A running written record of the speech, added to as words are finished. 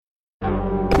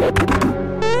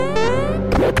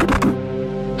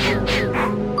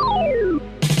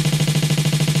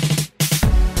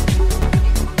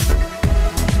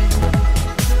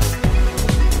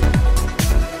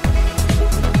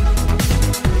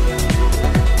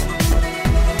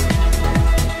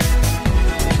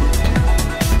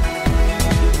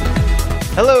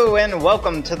Hello and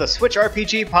welcome to the Switch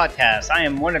RPG Podcast. I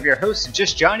am one of your hosts,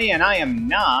 Just Johnny, and I am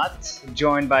not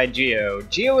joined by Geo.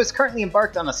 Geo is currently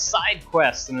embarked on a side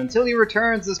quest, and until he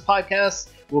returns, this podcast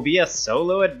will be a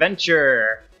solo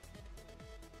adventure.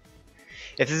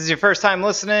 If this is your first time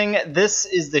listening, this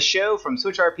is the show from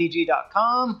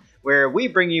SwitchRPG.com, where we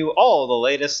bring you all the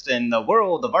latest in the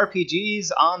world of RPGs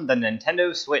on the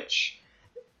Nintendo Switch.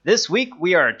 This week,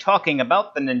 we are talking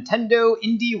about the Nintendo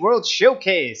Indie World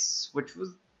Showcase, which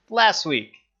was last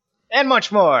week, and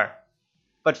much more.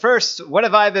 But first, what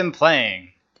have I been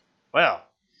playing? Well,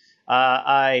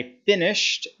 I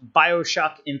finished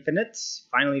BioShock Infinite,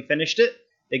 finally finished it.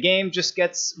 The game just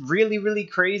gets really, really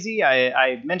crazy.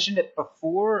 I mentioned it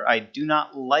before. I do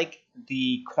not like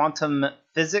the quantum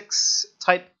physics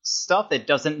type stuff. It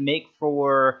doesn't make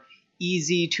for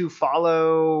easy to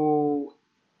follow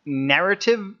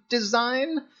narrative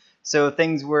design, so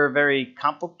things were very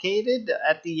complicated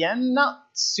at the end. Not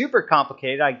super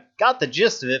complicated, I got the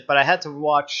gist of it, but I had to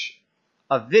watch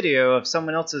a video of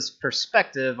someone else's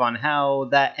perspective on how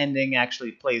that ending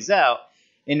actually plays out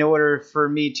in order for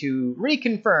me to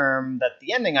reconfirm that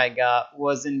the ending I got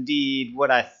was indeed what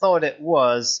I thought it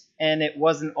was, and it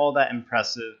wasn't all that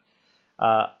impressive.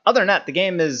 Other than that, the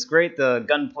game is great. The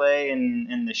gunplay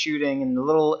and the shooting and the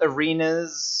little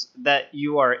arenas that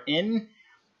you are in.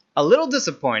 A little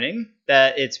disappointing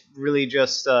that it's really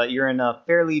just you're in a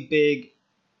fairly big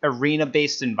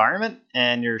arena-based environment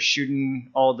and you're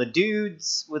shooting all the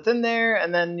dudes within there,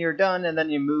 and then you're done, and then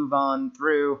you move on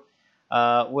through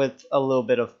with a little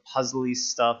bit of puzzly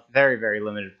stuff. Very, very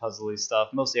limited puzzly stuff.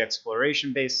 Mostly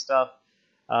exploration-based stuff.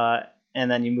 And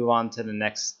then you move on to the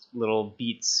next little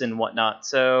beats and whatnot.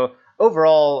 So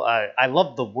overall, I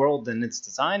love the world and its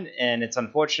design, and it's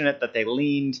unfortunate that they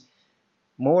leaned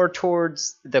more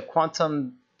towards the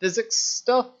quantum physics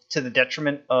stuff to the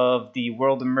detriment of the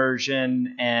world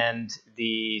immersion and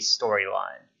the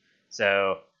storyline.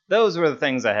 So those were the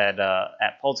things I had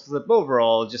at Pulse Clip.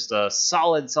 Overall, just a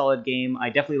solid game. I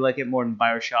definitely like it more than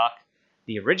BioShock,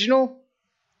 the original.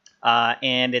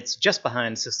 And it's just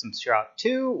behind System Shock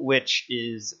 2, which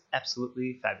is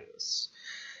absolutely fabulous.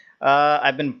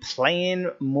 I've been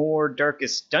playing more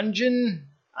Darkest Dungeon.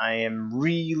 I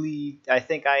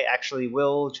think I actually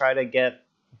will try to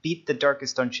beat the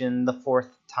Darkest Dungeon the 4th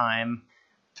time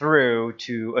through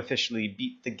to officially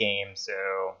beat the game,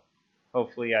 so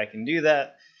hopefully I can do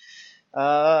that.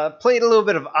 Played a little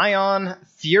bit of Ion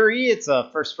Fury. It's a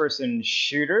first-person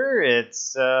shooter.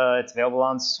 It's available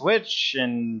on Switch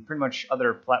and pretty much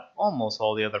almost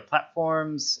all the other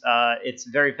platforms. It's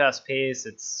very fast-paced.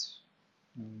 It's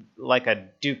like a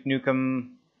Duke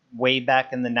Nukem way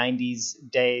back in the 90s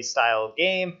day style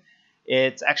game.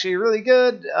 It's actually really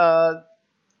good. A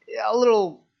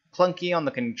little clunky on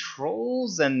the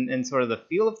controls and sort of the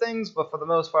feel of things, but for the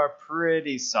most part,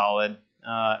 pretty solid.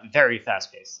 Very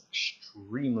fast-paced,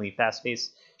 extremely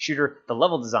fast-paced shooter. The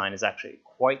level design is actually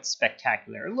quite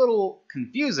spectacular. A little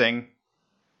confusing,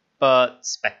 but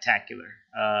spectacular.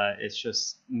 It's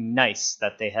just nice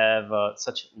that they have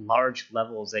such large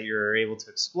levels that you're able to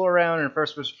explore around in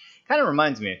first person. Kind of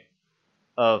reminds me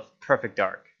of Perfect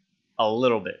Dark a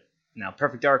little bit. Now,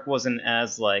 Perfect Dark wasn't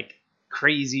as like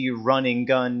crazy running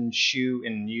gun shoot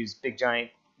and use big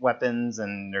giant weapons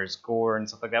and there's gore and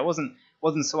stuff like that. It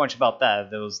wasn't so much about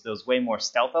that. There was way more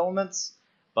stealth elements,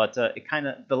 but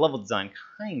the level design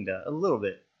a little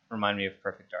bit remind me of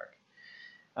Perfect Dark.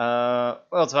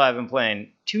 What else have I been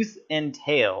playing? Tooth and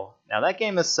Tail. Now that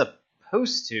game is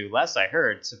supposed to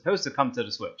come to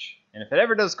the Switch. And if it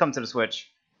ever does come to the Switch,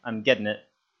 I'm getting it.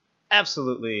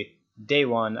 Absolutely, day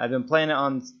one. I've been playing it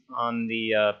on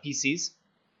the PCs.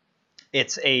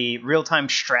 It's a real-time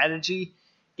strategy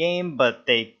game, but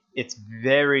it's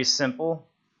very simple.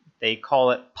 They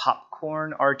call it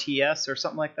Popcorn RTS or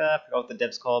something like that. I forgot what the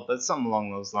devs call it, but it's something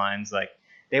along those lines. Like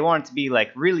they want it to be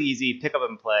like really easy, pick up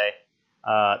and play.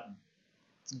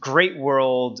 Great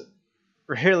world.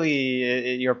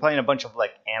 Really, you're playing a bunch of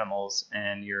like animals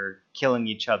and you're killing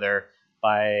each other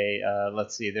by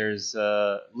let's see. There's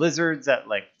lizards that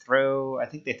like I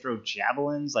think they throw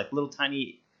javelins, like little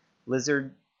tiny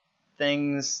lizard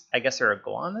things. I guess they're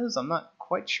iguanas. I'm not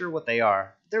quite sure what they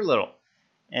are. They're little,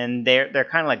 and they're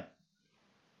kind of like,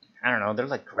 I don't know, they're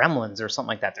like gremlins or something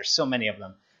like that. There's so many of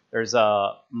them. There's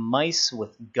mice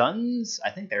with guns.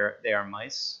 I think they are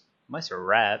mice. mice or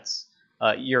rats.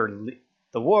 The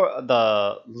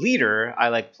leader I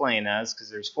like playing as because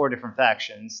there's 4 different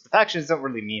factions. The factions don't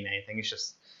really mean anything.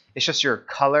 It's just your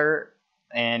color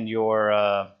and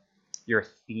your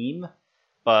theme,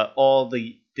 but all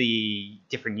the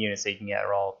different units that you can get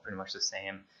are all pretty much the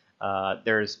same.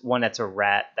 There's one that's a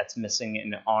rat that's missing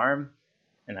an arm,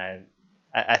 and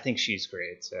I think she's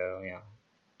great. So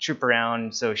troop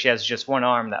around. So she has just one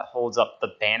arm that holds up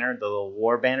the banner, the little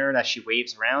war banner that she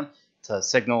waves around to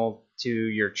signal to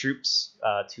your troops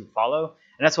to follow.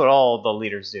 And that's what all the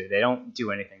leaders do. They don't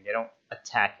do anything. They don't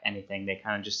attack anything. They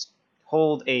kind of just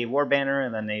hold a war banner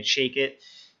and then they shake it,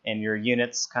 and your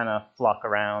units kind of flock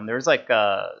around. There's like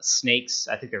snakes.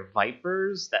 I think they're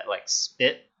vipers that like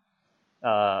spit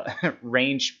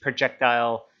range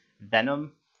projectile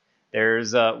venom.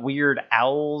 There's weird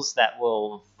owls that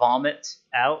will vomit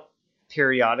out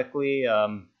periodically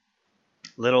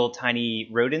little tiny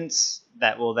rodents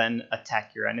that will then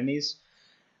attack your enemies.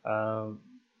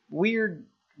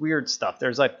 Weird stuff.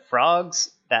 There's like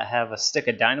frogs that have a stick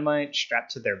of dynamite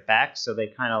strapped to their back, so they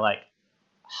kind of like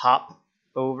hop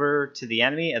over to the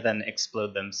enemy and then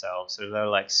explode themselves. So they're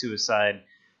like suicide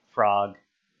frog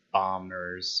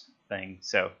bombers thing.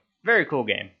 So very cool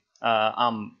game.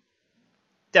 I'm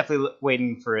definitely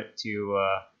waiting for it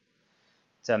to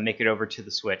make it over to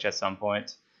the Switch at some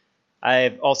point.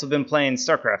 I've also been playing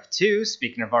StarCraft 2.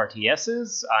 Speaking of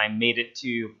RTSs, I made it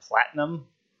to Platinum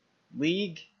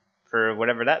League for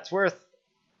whatever that's worth.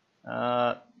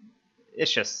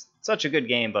 It's just such a good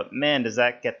game, but man, does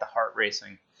that get the heart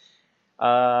racing.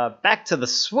 Back to the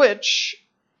Switch,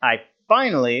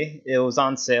 it was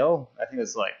on sale. I think it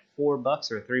was like $4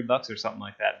 or $3 or something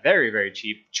like that. Very, very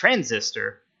cheap.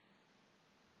 Transistor.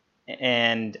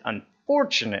 And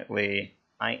unfortunately,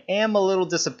 I am a little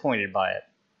disappointed by it.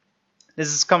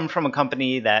 This is coming from a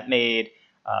company that made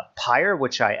Pyre,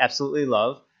 which I absolutely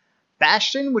love,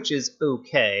 Bastion, which is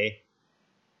okay,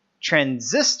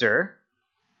 Transistor,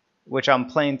 which I'm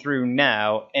playing through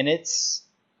now, and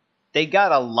they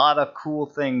got a lot of cool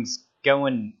things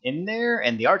going in there,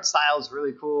 and the art style is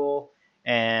really cool,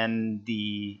 and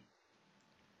the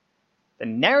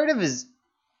narrative is,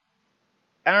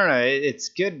 I don't know, it's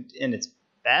good and it's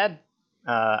bad.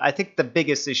 I think the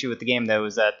biggest issue with the game, though,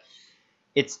 is that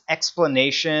its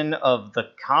explanation of the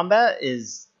combat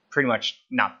is pretty much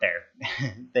not there.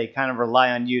 They kind of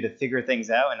rely on you to figure things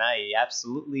out, and I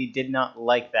absolutely did not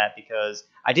like that because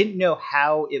I didn't know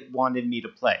how it wanted me to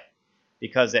play.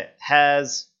 Because it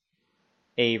has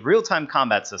a real-time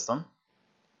combat system,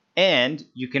 and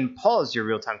you can pause your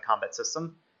real-time combat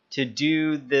system to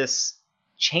do this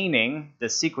chaining,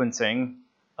 this sequencing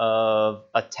of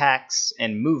attacks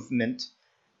and movement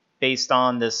based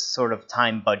on this sort of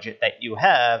time budget that you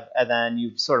have, and then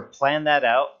you sort of plan that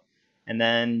out, and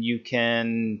then you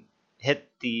can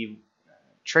hit the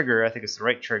trigger, I think it's the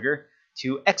right trigger,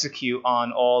 to execute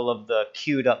on all of the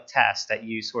queued up tasks that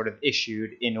you sort of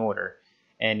issued in order.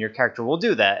 And your character will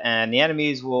do that, and the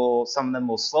enemies some of them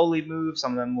will slowly move,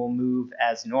 some of them will move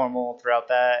as normal throughout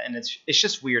that, and it's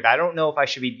just weird. I don't know if I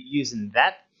should be using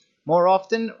that more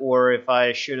often, or if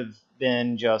I should have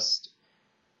been just,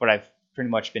 what I've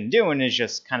pretty much been doing is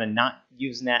just kind of not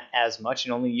using that as much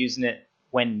and only using it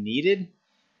when needed.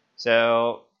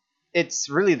 So it's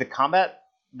really the combat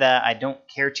that I don't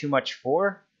care too much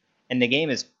for, and the game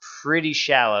is pretty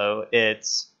shallow.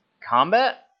 It's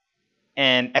combat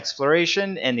and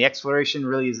exploration, and the exploration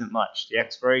really isn't much. The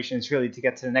exploration is really to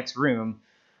get to the next room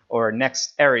or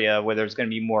next area where there's going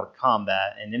to be more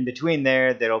combat, and in between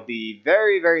there'll be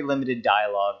very, very limited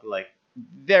dialogue, like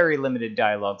very limited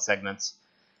dialogue segments,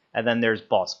 and then there's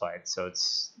boss fights,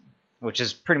 which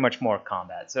is pretty much more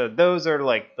combat. So those are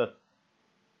like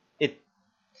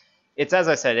it's as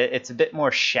I said, it's a bit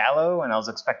more shallow, and I was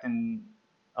expecting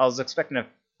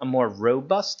a more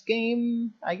robust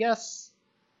game, I guess,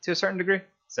 to a certain degree.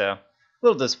 So a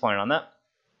little disappointed on that.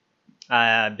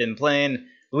 I've been playing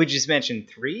Luigi's Mansion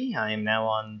 3. I am now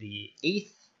on the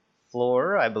 8th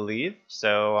floor, I believe.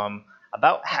 So I'm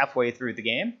about halfway through the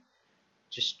game.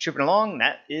 Just trooping along.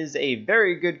 That is a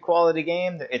very good quality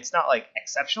game. It's not like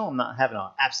exceptional. I'm not having an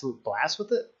absolute blast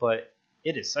with it, but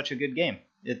it is such a good game.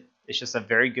 It's just a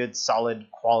very good, solid,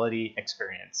 quality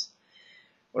experience.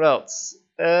 What else?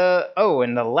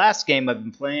 And the last game I've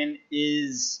been playing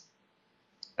is,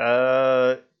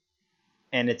 and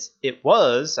it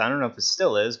was, I don't know if it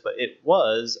still is, but it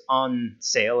was on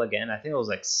sale again. I think it was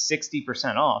like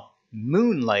 60% off,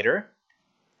 Moonlighter.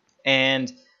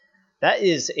 And that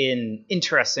is an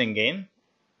interesting game.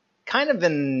 Kind of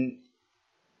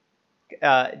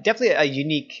definitely a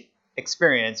unique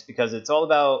experience because it's all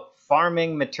about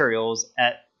farming materials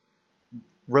at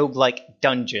roguelike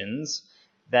dungeons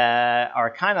that are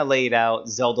kind of laid out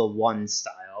Zelda 1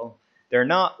 style. They're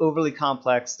not overly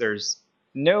complex. There's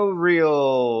no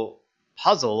real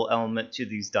puzzle element to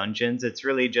these dungeons. It's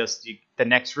really just the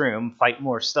next room, fight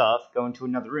more stuff, go into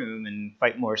another room and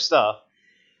fight more stuff.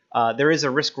 There is a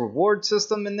risk reward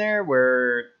system in there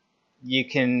where you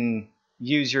can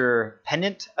use your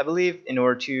pendant, I believe, in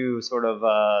order to sort of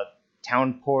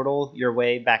town portal your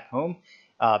way back home,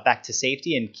 back to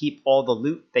safety, and keep all the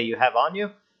loot that you have on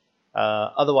you.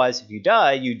 Otherwise, if you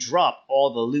die, you drop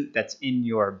all the loot that's in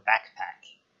your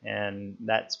backpack, and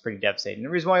that's pretty devastating. The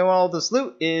reason why you want all this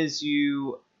loot is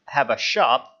you have a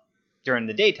shop during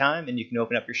the daytime, and you can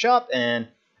open up your shop, and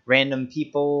random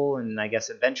people and I guess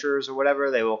adventurers or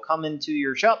whatever, they will come into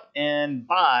your shop and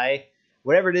buy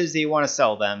whatever it is that you want to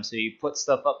sell them. So you put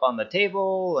stuff up on the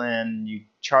table and you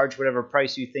charge whatever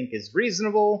price you think is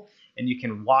reasonable, and you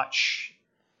can watch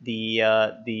the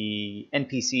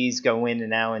NPCs go in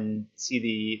and out and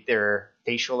see their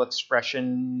facial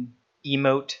expression,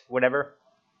 emote, whatever.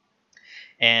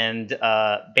 And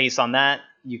based on that,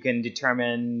 you can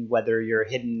determine whether you're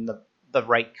hitting the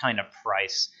right kind of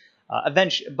price.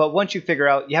 Eventually, but once you figure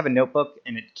out, you have a notebook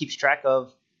and it keeps track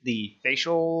of the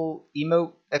facial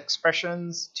emote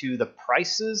expressions to the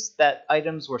prices that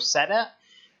items were set at.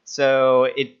 So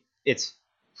it's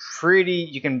pretty,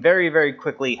 you can very, very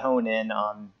quickly hone in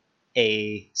on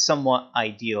a somewhat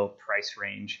ideal price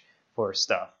range for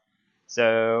stuff.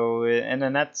 So, and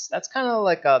then that's kind of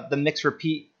like the mix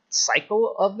repeat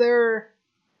cycle of there.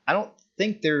 I don't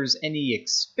think there's any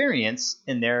experience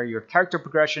in there. Your character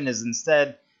progression is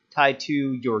instead tied to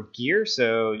your gear,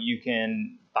 so you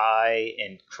can buy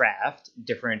and craft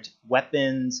different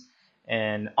weapons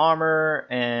and armor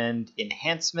and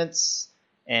enhancements,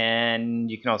 and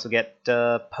you can also get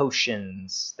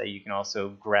potions that you can also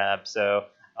grab. So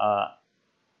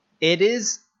it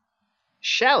is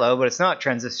shallow, but it's not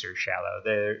Transistor shallow.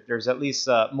 There's at least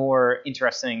more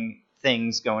interesting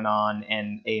things going on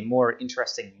and a more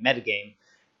interesting metagame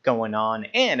going on,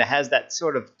 and it has that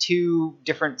sort of two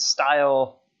different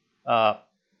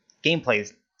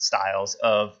gameplay styles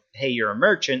of, hey, you're a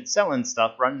merchant selling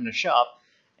stuff, running a shop,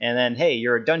 and then, hey,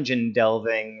 you're a dungeon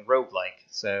delving roguelike.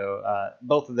 So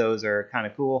both of those are kind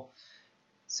of cool.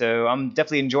 So I'm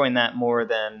definitely enjoying that more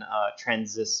than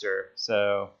Transistor.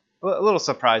 So a little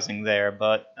surprising there,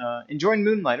 but enjoying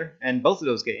Moonlighter, and both of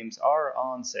those games are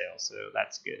on sale, so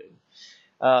that's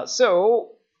good.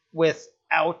 So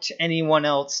without anyone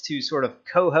else to sort of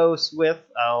co-host with,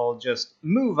 I'll just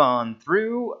move on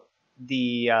through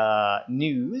the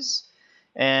news.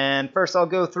 And first I'll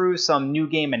go through some new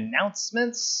game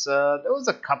announcements. There was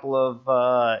a couple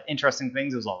of interesting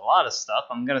things. There was a lot of stuff.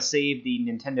 I'm going to save the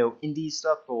Nintendo Indie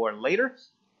stuff for later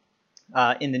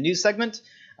in the news segment.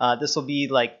 This will be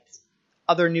like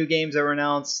other new games that were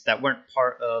announced that weren't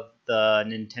part of the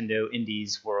Nintendo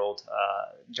Indies World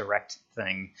Direct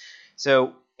thing.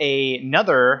 So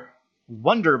another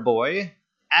Wonder Boy,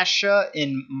 Asha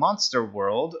in Monster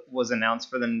World, was announced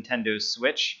for the Nintendo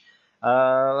Switch.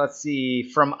 Let's see,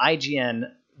 from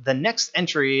IGN, the next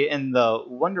entry in the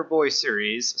Wonder Boy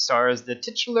series stars the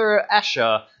titular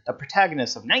Asha, the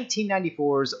protagonist of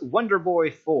 1994's Wonder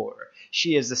Boy 4.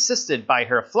 She is assisted by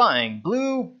her flying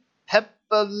blue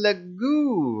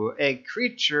Pepalegu, a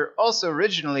creature also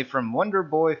originally from Wonder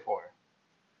Boy 4.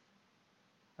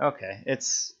 Okay,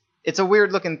 it's a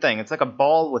weird looking thing. It's like a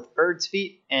ball with bird's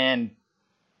feet and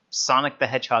Sonic the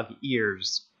Hedgehog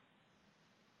ears.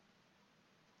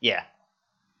 Yeah.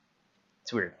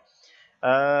 It's weird.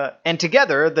 And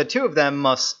together, the two of them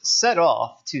must set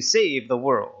off to save the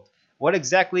world. What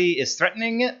exactly is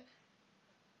threatening it?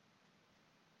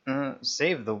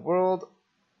 Save the world?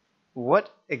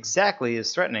 What exactly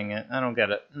is threatening it? I don't get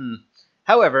it.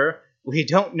 However, we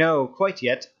don't know quite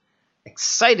yet.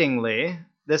 Excitingly,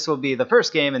 this will be the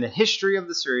first game in the history of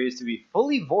the series to be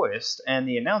fully voiced, and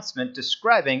the announcement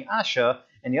describing Asha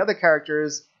and the other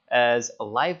characters as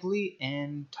lively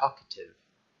and talkative.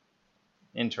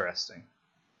 Interesting.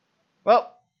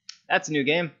 Well, that's a new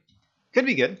game. Could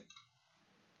be good.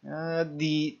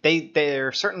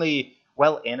 They're certainly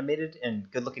well animated and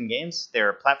good looking games.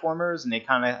 They're platformers, and they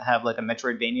kind of have like a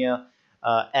Metroidvania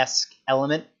esque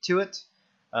element to it.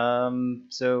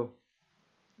 So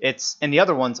it's, and the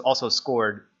other ones also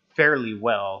scored fairly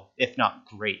well, if not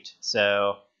great.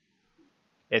 So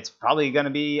it's probably going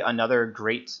to be another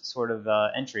great sort of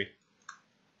entry.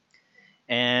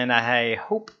 And I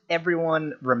hope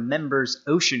everyone remembers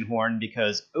Oceanhorn,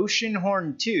 because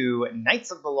Oceanhorn 2,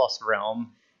 Knights of the Lost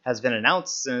Realm, has been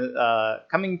announced,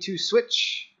 coming to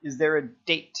Switch. Is there a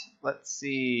date? Let's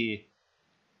see.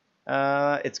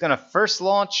 It's going to first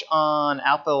launch on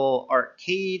Apple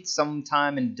Arcade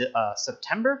sometime in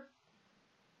September.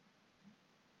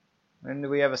 When do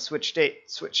we have a Switch date?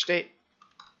 Switch date.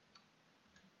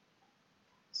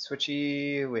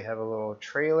 Switchy, we have a little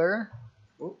trailer.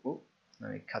 Ooh.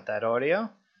 Let me cut that audio.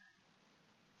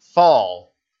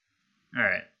 Fall. All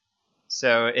right.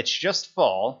 So it's just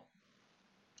fall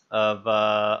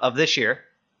of this year.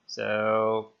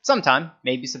 So sometime,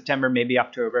 maybe September, maybe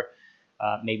October,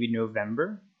 maybe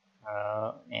November,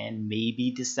 and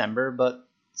maybe December. But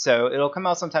so it'll come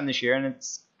out sometime this year, and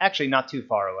it's actually not too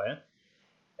far away.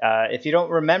 If you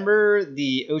don't remember,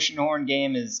 the Oceanhorn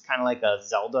game is kind of like a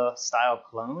Zelda-style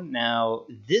clone. Now,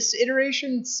 this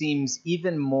iteration seems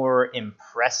even more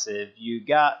impressive.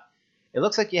 It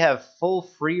looks like you have full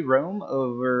free roam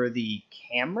over the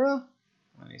camera.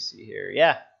 Let me see here.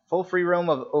 Yeah, full free roam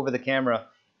over the camera,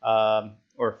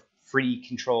 or free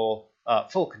control,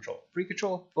 full control, free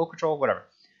control, full control, whatever.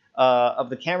 Of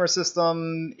the camera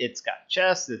system, it's got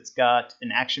chess, it's got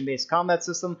an action-based combat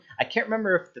system. I can't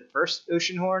remember if the first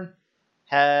Oceanhorn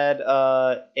had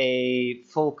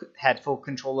full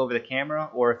control over the camera,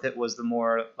 or if it was the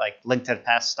more like Link to the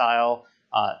Past style,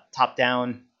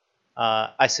 top-down,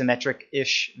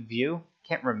 isometric-ish view.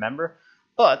 Can't remember,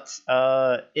 but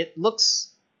it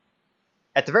looks,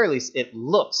 at the very least, it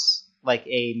looks like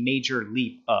a major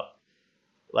leap up.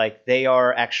 Like they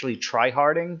are actually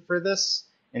tryharding for this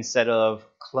instead of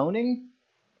cloning.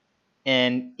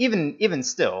 And even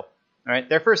still, all right,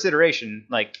 their first iteration,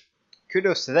 like,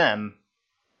 kudos to them.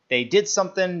 They did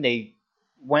something, they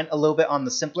went a little bit on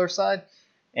the simpler side,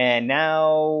 and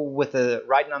now with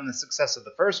riding on the success of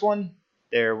the first one,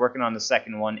 they're working on the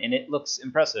second one, and it looks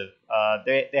impressive.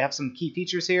 They have some key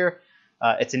features here.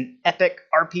 It's an epic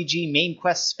RPG main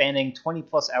quest spanning 20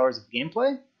 plus hours of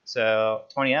gameplay. So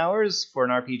 20 hours for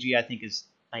an RPG I think is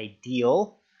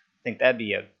ideal. I think that'd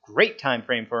be a great time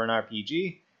frame for an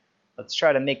RPG. Let's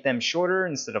try to make them shorter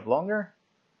instead of longer.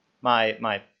 My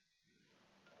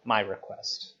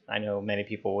request. I know many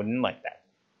people wouldn't like that.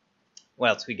 What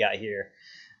else we got here?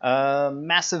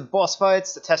 Massive boss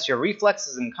fights to test your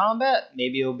reflexes in combat.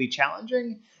 Maybe it'll be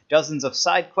challenging. Dozens of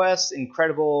side quests,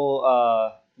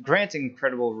 grant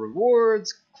incredible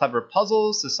rewards, clever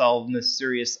puzzles to solve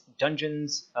mysterious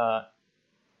dungeons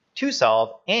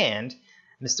and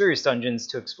mysterious dungeons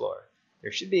to explore.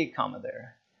 There should be a comma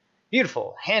there.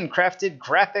 Beautiful, handcrafted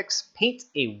graphics paint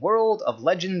a world of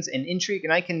legends and intrigue,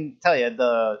 and I can tell you,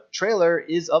 the trailer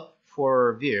is up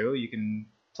for view. You can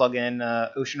plug in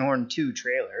Oceanhorn 2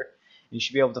 trailer. You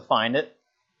should be able to find it,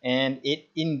 and it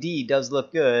indeed does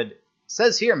look good. It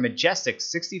says here, majestic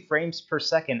 60 frames per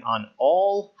second on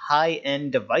all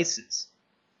high-end devices,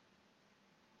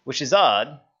 which is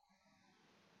odd.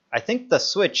 I think the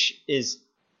Switch is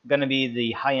going to be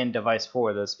the high-end device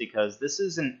for this because this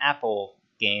is an Apple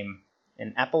game,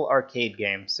 an Apple Arcade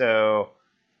game, so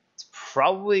it's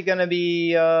probably going to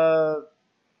be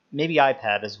maybe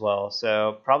iPad as well.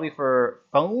 So probably for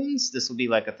phones, this will be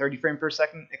like a 30 frame per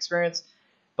second experience,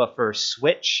 but for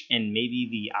Switch and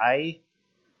maybe the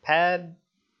iPad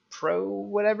Pro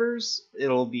whatever's,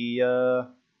 it'll be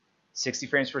 60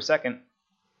 frames per second.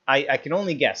 I can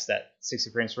only guess that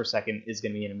 60 frames per second is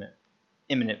going to be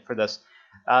imminent for this.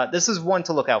 This is one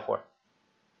to look out for.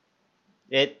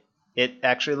 It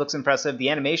actually looks impressive. The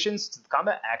animations to the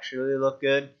combat actually look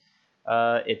good.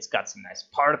 It's got some nice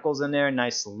particles in there,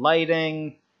 nice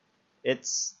lighting.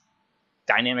 It's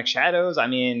dynamic shadows. I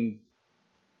mean,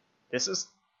 this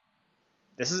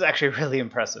is actually really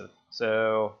impressive.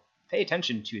 So pay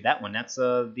attention to that one. That's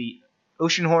the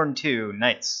Oceanhorn 2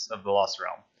 Knights of the Lost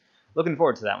Realm. Looking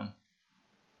forward to that one.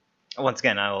 Once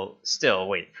again, I will still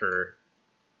wait for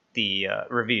the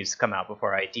reviews to come out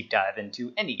before I deep dive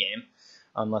into any game,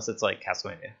 unless it's like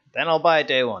Castlevania. Then I'll buy it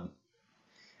day one.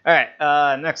 All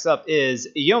right, next up is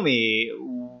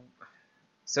Yomi.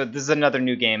 So this is another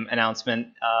new game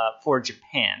announcement for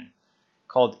Japan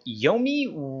called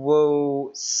Yomi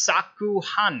wo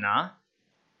Sakuhana.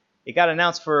 It got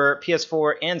announced for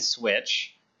PS4 and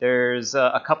Switch. There's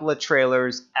a couple of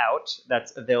trailers out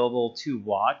that's available to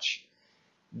watch.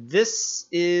 This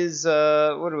is,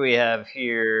 what do we have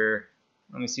here?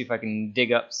 Let me see if I can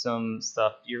dig up some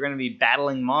stuff. You're going to be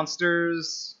battling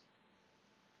monsters.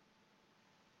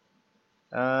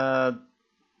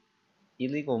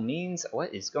 Illegal means?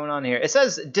 What is going on here? It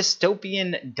says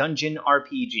dystopian dungeon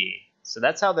RPG. So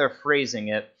that's how they're phrasing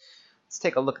it. Let's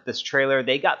take a look at this trailer.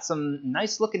 They got some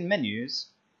nice looking menus.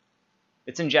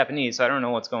 It's in Japanese, so I don't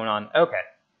know what's going on. Okay.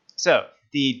 So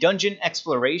the dungeon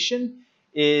exploration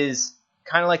is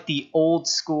kind of like the old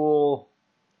school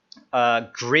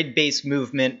grid-based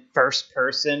movement, first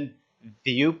person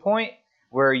viewpoint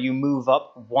where you move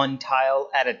up one tile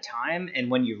at a time, and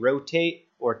when you rotate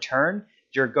or turn,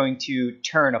 you're going to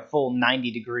turn a full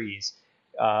 90 degrees.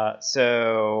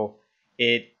 So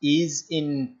it is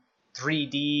in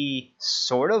 3D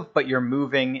sort of, but you're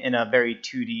moving in a very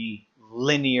 2D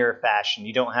linear fashion.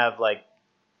 You don't have like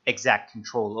exact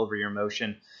control over your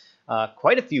motion.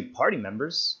 Quite a few party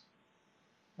members.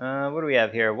 What do we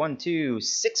have here? 1, 2,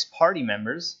 6 party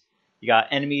members. You got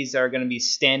enemies that are going to be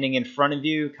standing in front of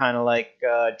you, kind of like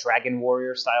Dragon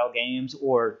Warrior style games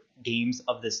or games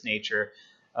of this nature.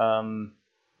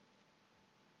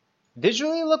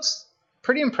 Visually, it looks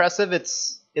pretty impressive. It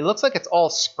looks like it's all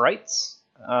sprites,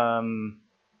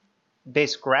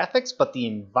 based graphics, but the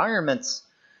environments,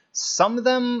 some of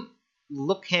them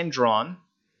look hand drawn,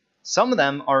 some of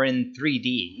them are in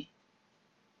 3D,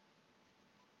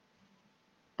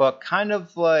 but kind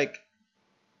of like,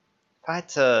 if I had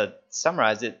to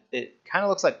summarize it, it kind of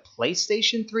looks like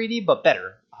PlayStation 3D, but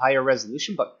better, higher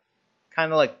resolution, but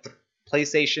kind of like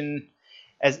PlayStation,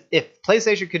 as if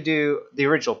PlayStation could do, the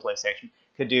original PlayStation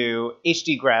could do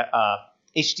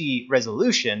HD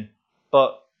resolution,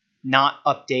 but not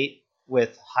update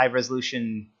with high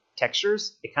resolution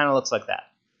textures. It kind of looks like that.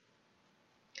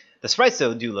 The sprites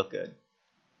though do look good.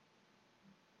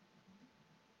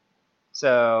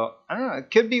 So, I don't know,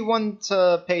 it could be one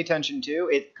to pay attention to.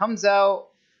 It comes out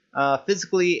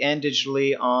physically and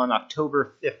digitally on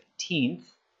October 15th.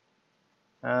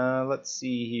 Let's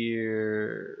see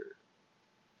here.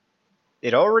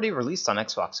 It already released on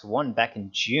Xbox One back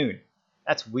in June.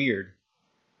 That's weird.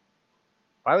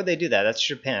 Why would they do that? That's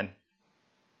Japan.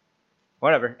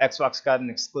 Whatever, Xbox got an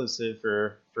exclusive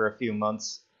for a few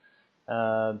months.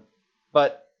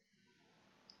 But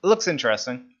it looks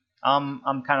interesting.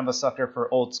 I'm kind of a sucker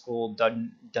for old school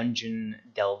dungeon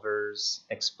delvers,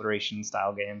 exploration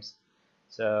style games.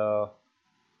 So,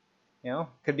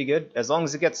 could be good as long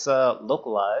as it gets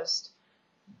localized.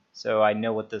 So I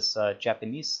know what this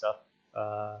Japanese stuff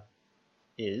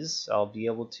is. I'll be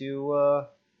able to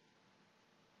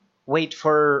wait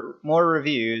for more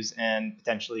reviews and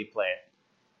potentially play it.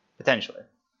 Potentially.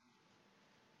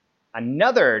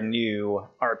 Another new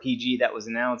RPG that was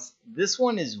announced. This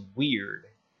one is weird.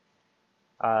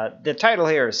 The title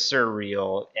here is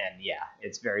surreal, and yeah,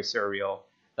 it's very surreal.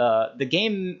 The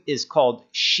game is called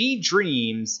She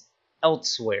Dreams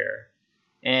Elsewhere,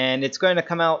 and it's going to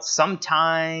come out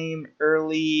sometime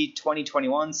early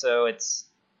 2021, so it's,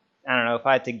 I don't know, if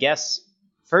I had to guess,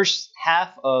 first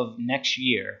half of next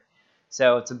year.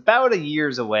 So it's about a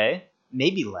year's away,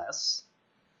 maybe less.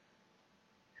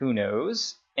 Who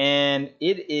knows? And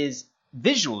it is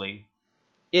visually,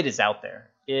 it is out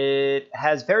there. It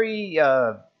has very,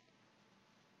 I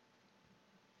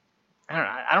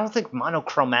don't think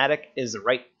monochromatic is the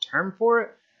right term for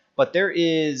it, but there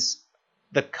is,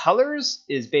 the colors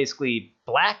is basically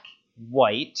black,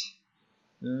 white.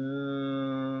 We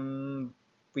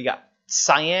got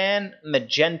cyan,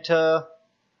 magenta.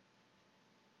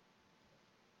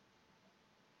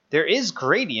 There is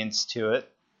gradients to it.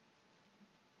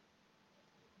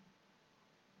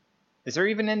 Is there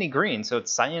even any green? So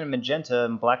it's cyan, magenta,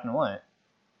 and black and white.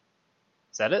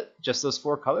 Is that it? Just those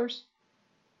 4 colors?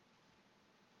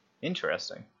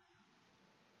 Interesting.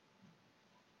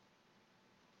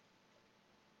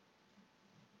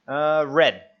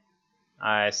 Red.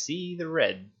 I see the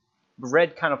red.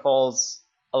 Red kind of falls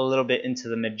a little bit into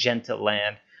the magenta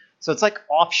land. So it's like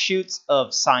offshoots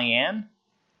of cyan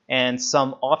and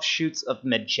some offshoots of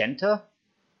magenta.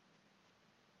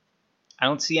 I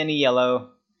don't see any yellow.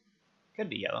 Could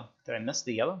be yellow. Did I miss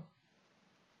the yellow?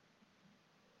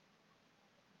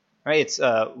 All right, it's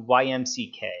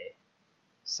YMCK.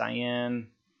 Cyan,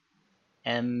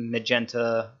 M,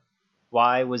 magenta,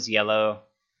 Y was yellow,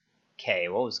 K.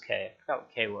 What was K? I forgot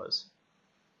what K was.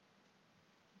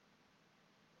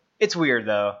 It's weird,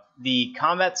 though. The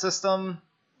combat system,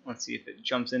 let's see if it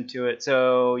jumps into it.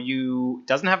 So it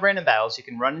doesn't have random battles. You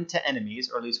can run into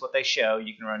enemies, or at least what they show,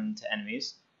 you can run into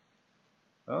enemies.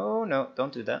 Oh, no,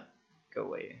 don't do that. Go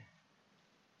away.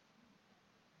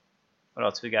 What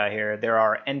else we got here? There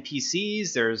are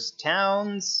NPCs, there's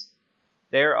towns,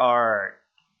 there are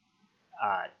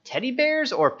teddy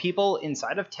bears or people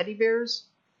inside of teddy bears.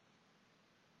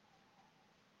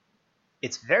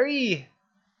 It's very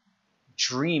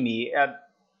dreamy,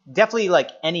 definitely like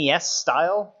NES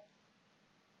style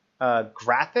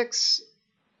graphics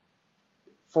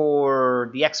for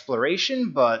the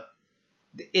exploration, but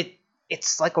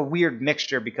it's like a weird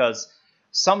mixture because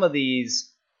some of these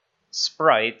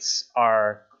sprites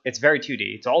it's very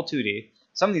 2D, it's all 2D.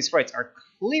 Some of these sprites are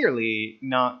clearly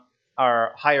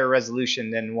are higher resolution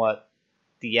than what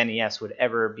the NES would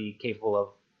ever be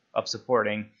capable of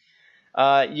supporting.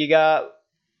 You got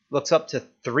looks up to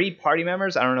 3 party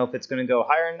members. I don't know if it's going to go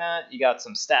higher than that. You got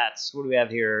some stats. What do we have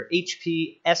here?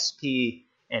 HP, SP,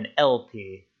 and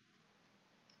LP.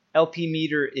 LP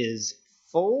meter is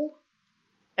full.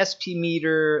 SP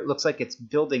meter looks like it's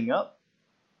building up.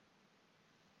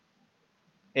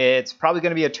 It's probably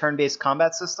going to be a turn-based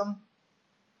combat system.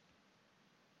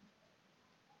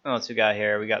 What else we got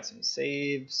here? We got some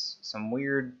saves, some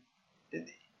weird...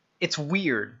 It's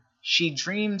weird. She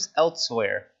Dreams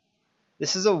Elsewhere.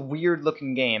 This is a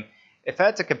weird-looking game. If I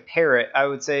had to compare it, I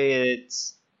would say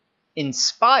it's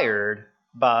inspired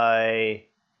by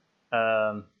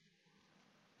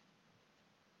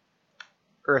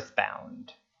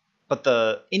Earthbound. But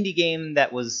the indie game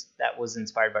that was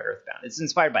inspired by Earthbound. It's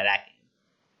inspired by that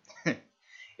game.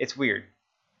 It's weird.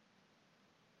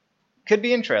 Could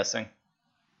be interesting.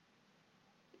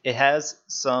 It has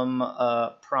some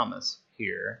promise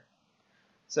here.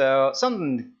 So,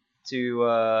 something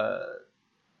to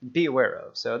be aware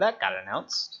of. So, that got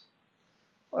announced.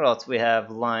 What else we have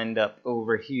lined up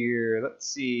over here? Let's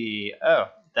see. Oh,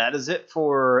 that is it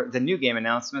for the new game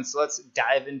announcements. So let's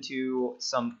dive into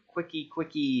some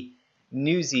quickie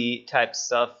newsy type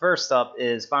stuff. First up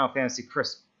is Final Fantasy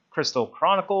Crystal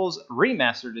Chronicles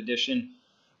Remastered Edition.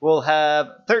 We'll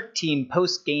have 13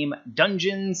 post-game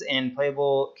dungeons and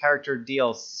playable character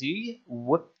DLC.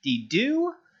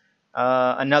 Whoop-de-doo.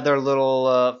 Another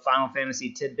little Final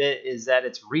Fantasy tidbit is that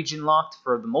it's region locked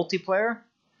for the multiplayer.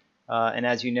 And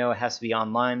as you know, it has to be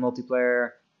online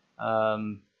multiplayer.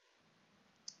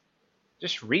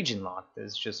 Just region locked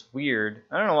is just weird.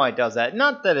 I don't know why it does that.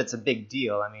 Not that it's a big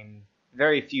deal. I mean,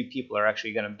 very few people are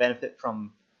actually going to benefit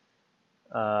from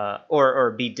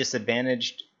or be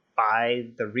disadvantaged by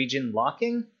the region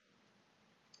locking.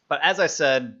 But as I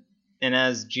said, and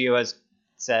as Gio has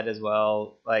said as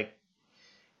well, like,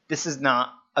 this is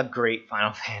not a great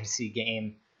Final Fantasy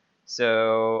game.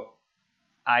 So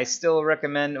I still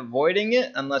recommend avoiding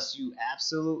it unless you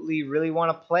absolutely really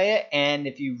want to play it. And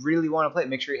if you really want to play it,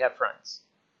 make sure you have friends.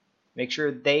 Make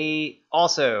sure they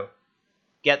also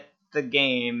get the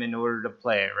game in order to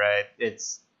play it, right?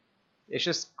 It's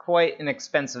just quite an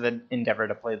expensive endeavor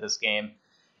to play this game.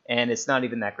 And it's not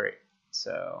even that great.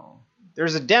 So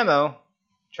there's a demo.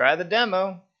 Try the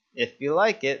demo. If you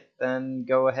like it, then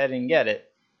go ahead and get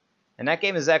it. And that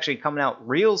game is actually coming out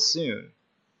real soon.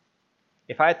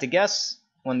 If I had to guess,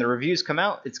 when the reviews come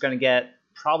out, it's going to get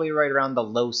probably right around the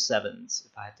low 7s,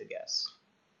 if I had to guess,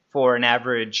 for an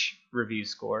average review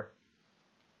score.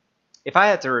 If I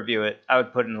had to review it, I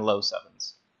would put it in the low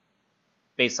 7s,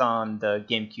 based on the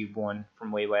GameCube one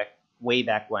from way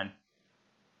back when.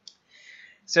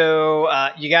 So,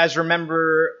 you guys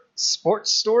remember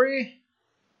Sports Story?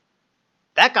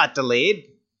 That got delayed.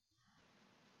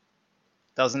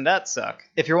 Doesn't that suck?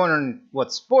 If you're wondering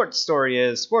what Sports Story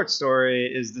is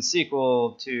the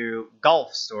sequel to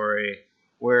Golf Story,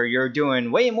 where you're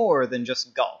doing way more than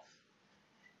just golf.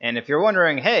 And if you're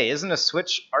wondering, hey, isn't a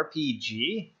Switch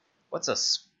RPG? What's a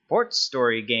Sports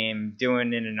Story game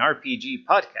doing in an RPG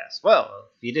podcast? Well,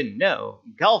 if you didn't know,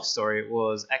 Golf Story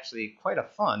was actually quite a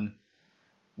fun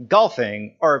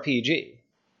golfing RPG.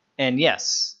 And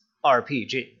yes,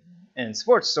 RPG. And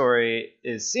Sports Story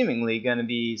is seemingly going to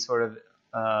be sort of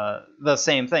the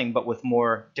same thing, but with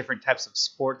more different types of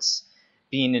sports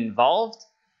being involved,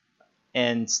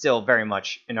 and still very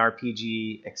much an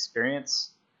RPG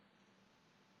experience.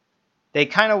 They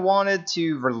kind of wanted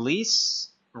to release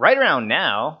right around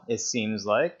now, it seems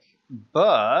like,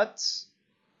 but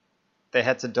they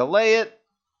had to delay it.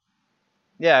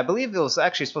 Yeah, I believe it was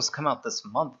actually supposed to come out this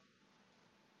month.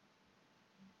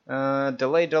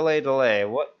 Delay.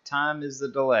 What time is the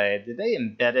delay? Did they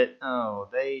embed it? Oh,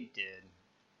 they did.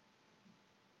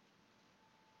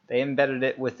 They embedded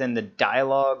it within the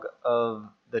dialogue of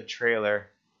the trailer.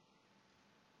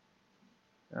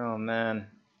 Oh man.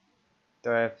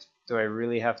 Do I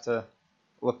really have to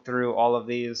look through all of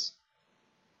these?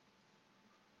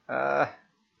 Alright.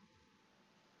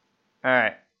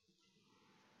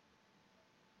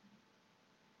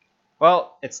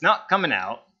 Well, it's not coming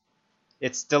out.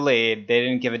 It's delayed. They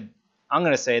didn't give I'm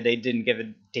going to say they didn't give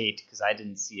a date because I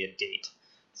didn't see a date.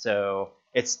 So,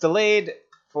 it's delayed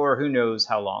for who knows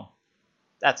how long.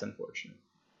 That's unfortunate.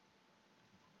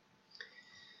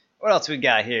 What else we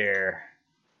got here?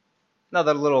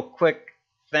 Another little quick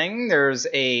thing. There's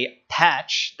a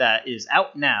patch that is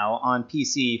out now on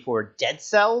PC for Dead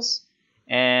Cells.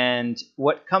 And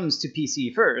what comes to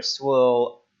PC first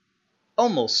will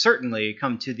almost certainly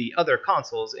come to the other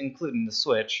consoles, including the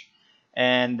Switch.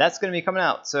 and that's going to be coming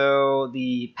out. So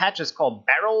the patch is called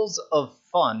Barrels of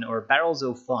Fun, or Barrels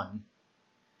of Fun.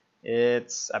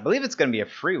 I believe it's going to be a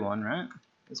free one, right?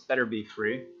 This better be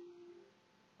free.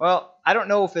 Well, I don't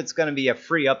know if it's going to be a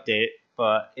free update,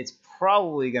 but it's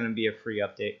probably going to be a free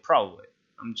update. Probably.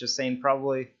 I'm just saying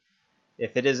probably.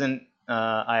 If it isn't,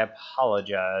 I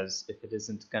apologize if it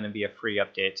isn't going to be a free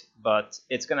update. But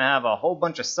it's going to have a whole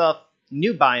bunch of stuff.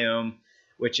 New biome,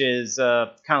 which is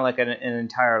kind of like an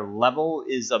entire level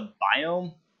is a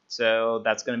biome. So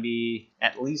that's going to be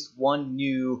at least one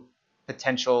new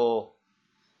potential.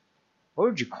 What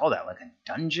would you call that? Like a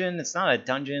dungeon? It's not a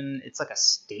dungeon. It's like a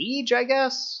stage, I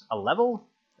guess? A level?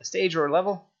 A stage or a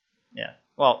level? Yeah.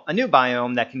 Well, a new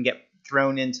biome that can get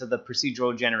thrown into the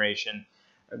procedural generation.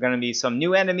 There are going to be some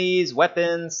new enemies,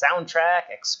 weapons, soundtrack,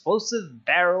 explosive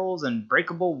barrels, and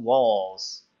breakable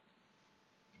walls.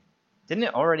 Didn't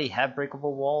it already have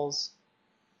breakable walls?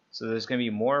 So there's going to be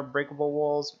more breakable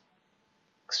walls?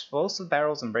 Explosive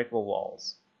barrels and breakable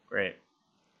walls. Great.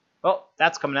 Well,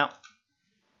 that's coming out.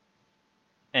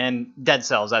 And Dead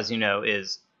Cells, as you know,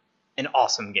 is an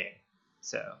awesome game.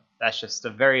 So that's just a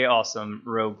very awesome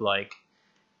roguelike,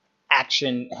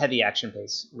 heavy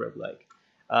action-paced roguelike.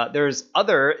 There's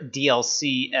other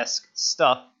DLC-esque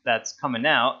stuff that's coming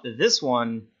out. This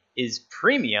one is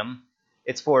premium.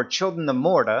 It's for Children of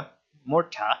Morta.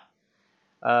 What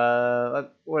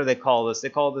do they call this? They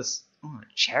call this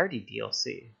charity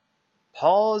DLC.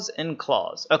 Paws and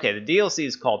Claws. Okay, the DLC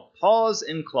is called Paws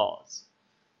and Claws.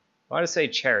 Why did I say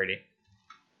charity?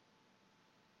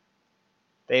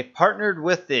 They've partnered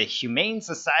with the Humane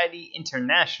Society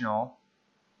International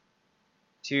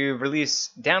to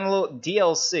release download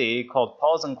DLC called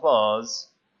Paws and Claws.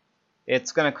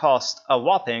 It's going to cost a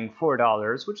whopping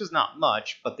 $4, which is not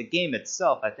much, but the game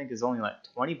itself I think is only like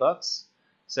 $20.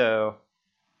 So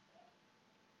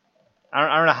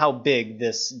I don't know how big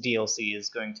this DLC is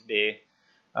going to be.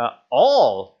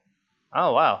 All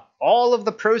of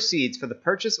the proceeds for the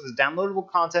purchase of the downloadable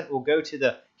content will go to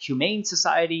the Humane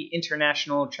Society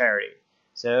International charity.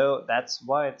 So that's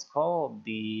why it's called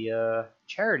the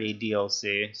charity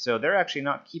DLC. So they're actually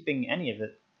not keeping any of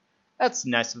it. That's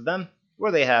nice of them. What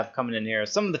do they have coming in here?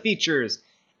 Some of the features.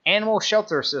 Animal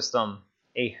shelter system.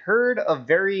 A herd of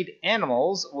varied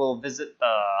animals will visit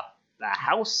the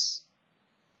house.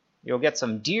 You'll get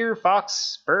some deer,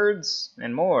 fox, birds,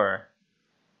 and more.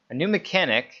 A new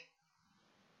mechanic.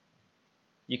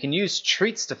 You can use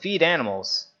treats to feed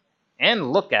animals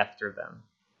and look after them.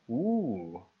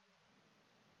 Ooh.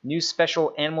 New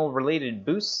special animal-related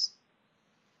boosts.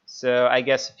 So I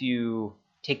guess if you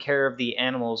take care of the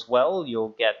animals well, you'll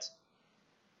get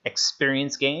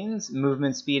experience gains,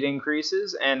 movement speed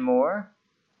increases, and more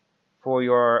for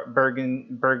your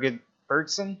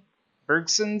Bergsons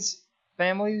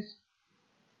families.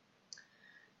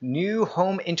 New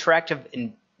home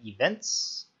interactive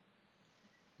events.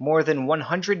 More than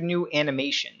 100 new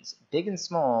animations, big and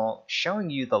small, showing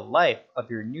you the life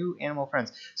of your new animal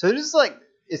friends. So this is like,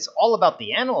 it's all about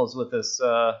the animals with this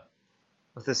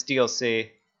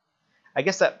DLC. I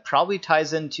guess that probably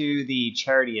ties into the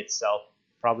charity itself,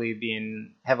 probably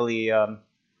being heavily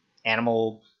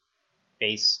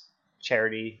animal-based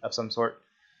charity of some sort.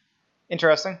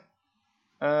 Interesting.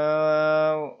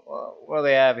 What do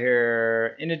they have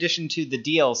here? In addition to the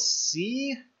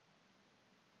DLC,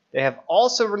 they have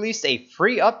also released a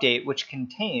free update which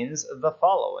contains the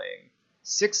following.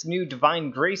 6 new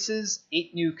Divine Graces,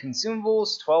 8 new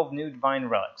Consumables, 12 new Divine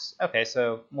Relics. Okay,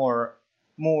 so more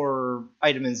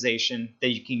itemization that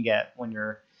you can get when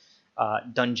you're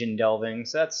dungeon delving.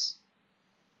 So that's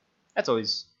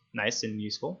always nice and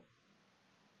useful.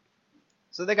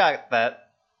 So they got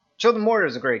that. Children of Morta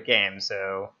is a great game,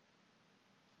 so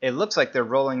it looks like they're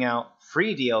rolling out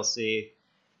free DLC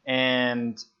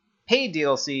and paid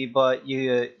DLC, but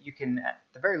you can at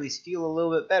the very least feel a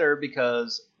little bit better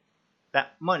because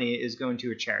that money is going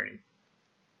to a charity.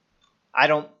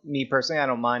 Me personally, I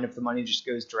don't mind if the money just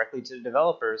goes directly to the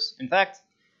developers. In fact,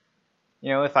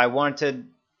 if I wanted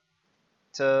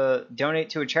to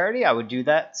donate to a charity, I would do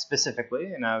that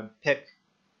specifically, and I would pick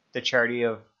the charity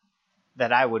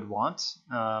that I would want.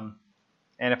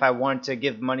 And if I wanted to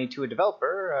give money to a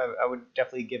developer, I would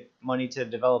definitely give money to a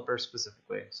developer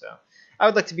specifically. So I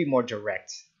would like to be more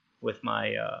direct with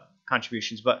my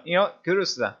contributions. But you know what?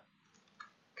 Kudos to that.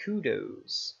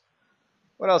 Kudos.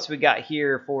 What else we got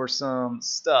here for some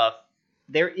stuff?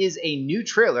 There is a new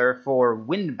trailer for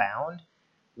Windbound.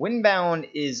 Windbound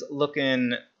is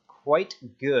looking quite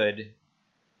good.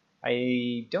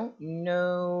 I don't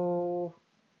know...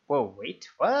 Whoa, wait,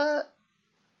 what?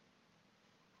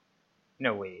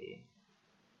 No way.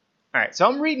 Alright, so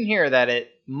I'm reading here that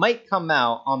it might come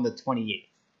out on the 28th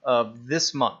of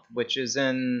this month, which is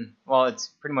in, well, it's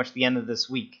pretty much the end of this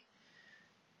week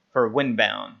for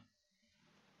Windbound.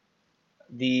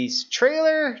 The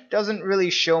trailer doesn't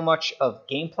really show much of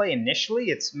gameplay initially.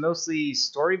 It's mostly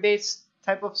story-based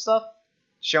type of stuff,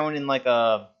 shown in like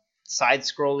a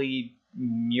side-scrolly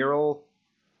mural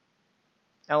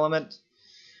element.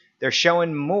 They're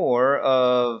showing more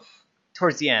of,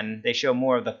 towards the end, they show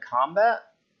more of the combat,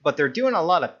 but they're doing a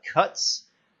lot of cuts.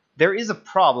 There is a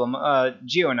problem.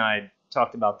 Gio and I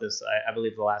talked about this, I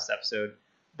believe, the last episode.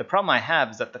 The problem I have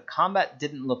is that the combat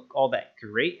didn't look all that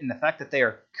great, and the fact that they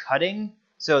are cutting.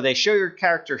 So they show your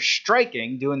character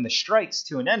striking, doing the strikes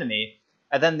to an enemy,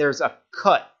 and then there's a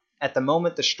cut at the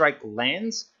moment the strike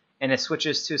lands, and it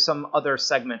switches to some other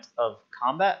segment of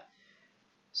combat.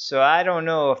 So I don't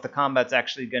know if the combat's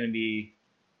actually going to be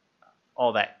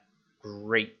all that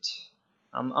great.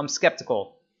 I'm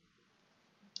skeptical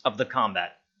of the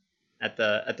combat at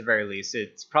the very least.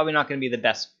 It's probably not going to be the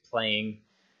best playing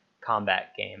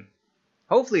combat game.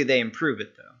 Hopefully they improve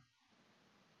it though.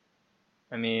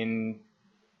 I mean,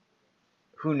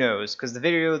 who knows? Because the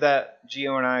video that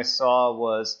Gio and I saw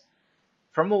was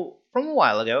from a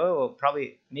while ago,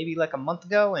 probably maybe like a month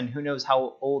ago, and who knows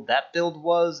how old that build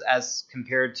was as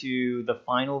compared to the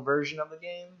final version of the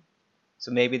game.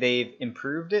 So maybe they've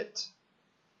improved it.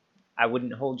 I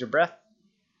wouldn't hold your breath.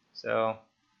 So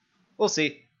we'll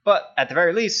see. But at the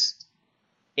very least,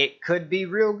 it could be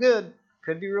real good.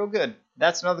 Could be real good.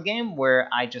 That's another game where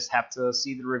I just have to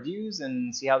see the reviews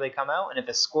and see how they come out. And if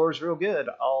it scores real good,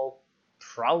 I'll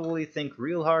probably think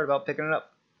real hard about picking it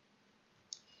up.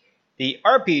 The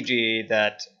RPG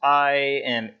that I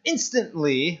am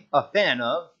instantly a fan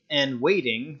of and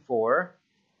waiting for,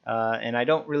 and I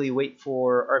don't really wait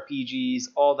for RPGs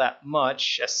all that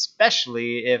much,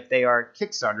 especially if they are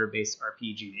Kickstarter-based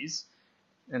RPGs,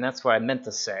 and that's what I meant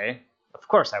to say. Of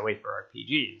course I wait for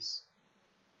RPGs,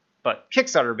 but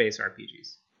Kickstarter-based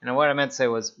RPGs. And what I meant to say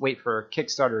was wait for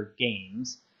Kickstarter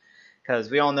games,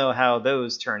 because we all know how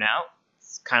those turn out.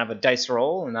 It's kind of a dice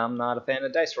roll, and I'm not a fan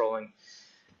of dice rolling.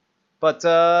 But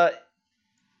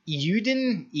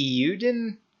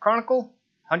Eiyuden Chronicle,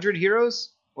 100 Heroes,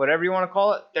 whatever you want to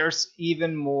call it, there's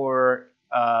even more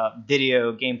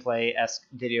video gameplay-esque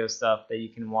video stuff that you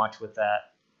can watch with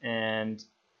that. And,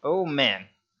 oh man,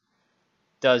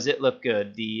 does it look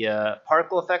good. The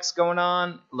particle effects going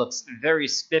on looks very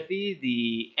spiffy.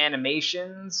 The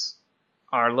animations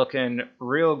are looking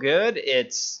real good.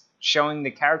 It's showing the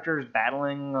characters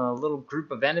battling a little group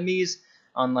of enemies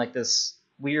on like this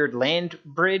weird land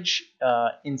bridge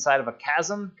inside of a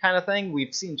chasm kind of thing.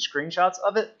 We've seen screenshots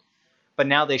of it, but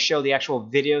now they show the actual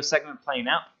video segment playing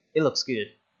out. It looks good.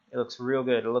 It looks real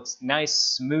good. It looks nice,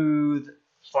 smooth,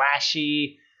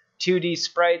 flashy, 2D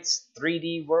sprites,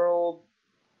 3D world,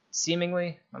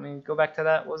 seemingly. Let me go back to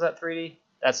that. What was that 3D?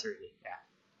 That's 3D, yeah.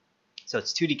 So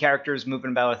it's 2D characters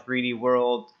moving about a 3D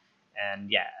world,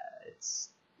 and yeah, it's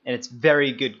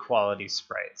very good quality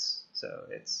sprites. So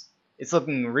it's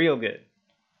looking real good.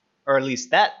 Or at least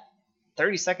that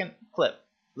 30-second clip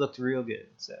looked real good.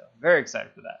 So very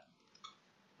excited for that.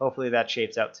 Hopefully that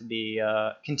shapes out to be,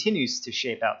 continues to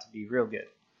shape out to be real good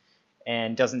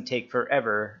and doesn't take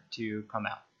forever to come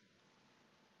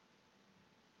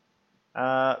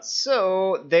out.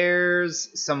 So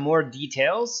there's some more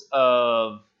details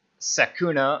of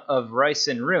Sakuna of Rice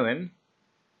and Ruin.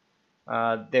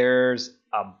 There's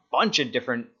a bunch of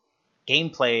different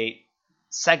gameplay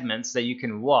segments that you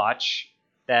can watch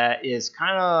that is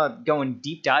kind of going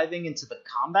deep diving into the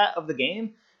combat of the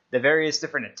game, the various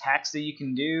different attacks that you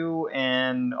can do,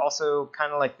 and also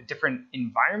kind of like the different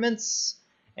environments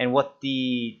and what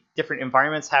the different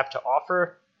environments have to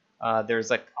offer. There's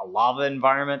like a lava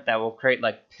environment that will create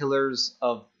like pillars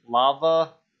of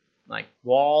lava, like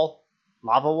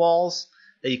lava walls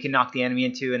that you can knock the enemy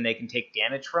into and they can take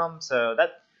damage from. So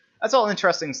that's all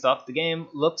interesting stuff. The game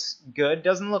looks good.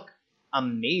 Doesn't look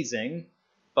amazing,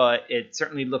 but it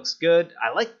certainly looks good.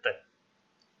 I like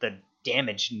the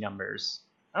damage numbers.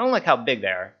 I don't like how big they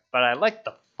are, but I like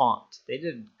the font. They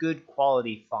did good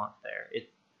quality font there.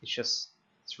 It's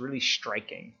really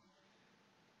striking.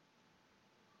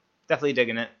 Definitely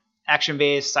digging it.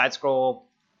 Action-based, side-scroll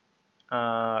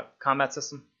combat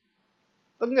system.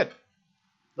 Looking good.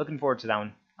 Looking forward to that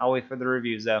one. I'll wait for the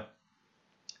reviews, though.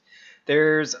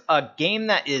 There's a game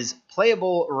that is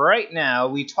playable right now.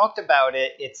 We talked about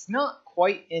it. It's not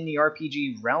quite in the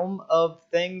RPG realm of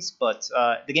things, but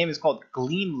the game is called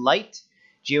Gleam Light.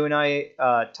 Gio and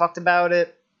I talked about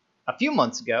it a few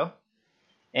months ago,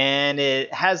 and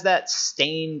it has that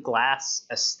stained glass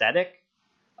aesthetic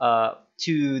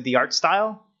to the art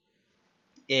style.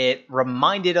 It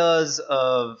reminded us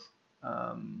of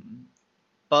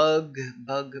Bug.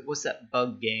 What's that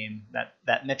bug game?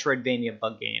 That Metroidvania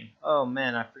bug game. Oh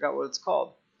man, I forgot what it's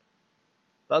called.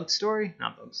 Bug Story?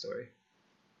 Not Bug Story.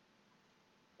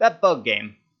 That bug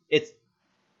game.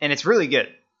 It's really good.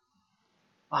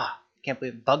 Ah, can't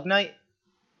believe it. Bug Night.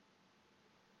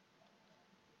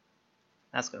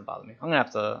 That's gonna bother me. I'm gonna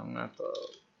have to.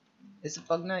 Is it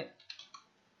Bug Night?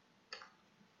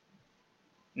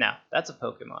 No, that's a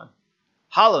Pokemon.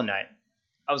 Hollow Knight.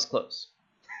 I was close.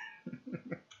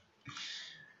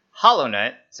 Hollow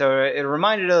Knight. So it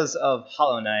reminded us of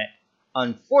Hollow Knight.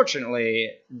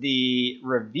 Unfortunately, the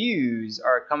reviews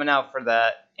are coming out for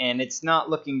that, and it's not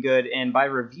looking good. And by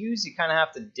reviews, you kind of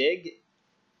have to dig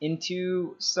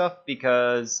into stuff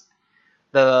because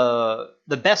the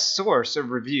best source of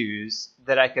reviews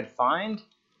that I could find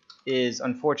is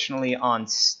unfortunately on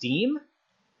Steam.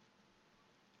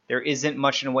 There isn't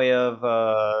much in the way of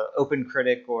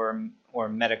OpenCritic or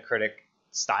Metacritic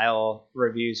style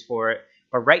reviews for it.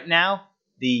 But right now,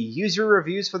 the user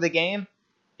reviews for the game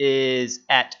is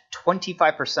at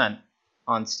 25%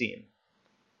 on Steam.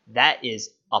 That is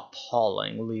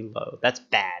appallingly low. That's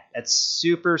bad. That's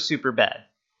super, super bad.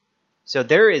 So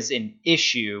there is an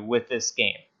issue with this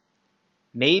game.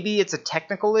 Maybe it's a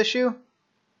technical issue.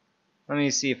 Let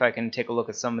me see if I can take a look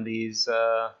at some of these.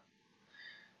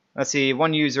 Let's see,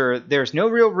 one user, there's no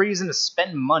real reason to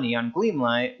spend money on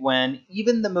Gleamlight when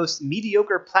even the most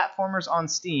mediocre platformers on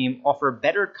Steam offer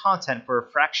better content for a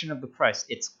fraction of the price.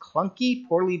 It's clunky,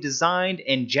 poorly designed,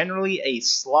 and generally a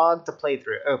slog to play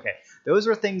through. Okay, those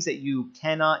are things that you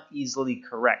cannot easily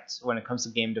correct when it comes to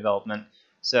game development.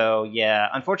 So yeah,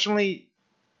 unfortunately,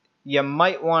 you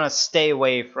might want to stay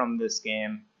away from this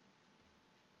game.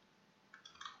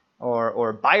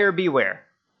 Or buyer beware.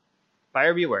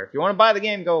 Buyer beware. If you want to buy the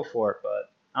game, go for it.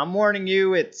 But I'm warning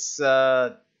you, it's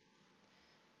not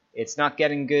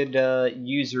getting good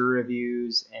user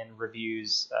reviews and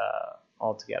reviews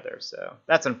altogether. So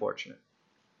that's unfortunate.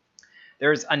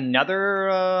 There's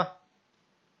another.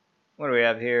 What do we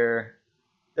have here?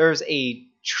 There's a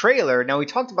trailer. Now we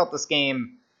talked about this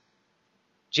game,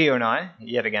 Geo and I,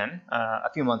 yet again, a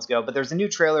few months ago. But there's a new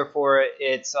trailer for it.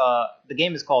 It's the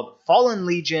game is called Fallen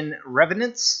Legion: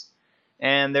 Revenants.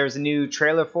 And there's a new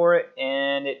trailer for it,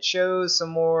 and it shows some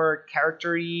more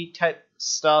character-y type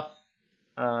stuff.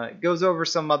 It goes over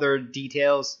some other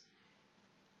details.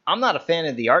 I'm not a fan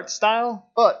of the art style,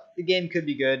 but the game could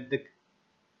be good.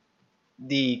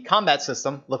 The combat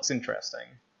system looks interesting.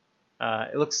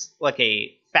 It looks like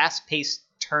a fast-paced,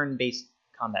 turn-based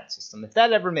combat system, if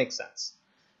that ever makes sense.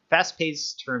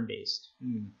 Fast-paced, turn-based.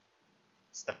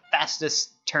 It's the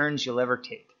fastest turns you'll ever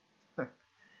take.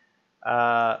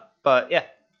 But yeah,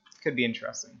 could be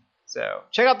interesting. So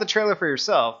check out the trailer for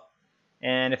yourself.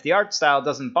 And if the art style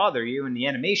doesn't bother you and the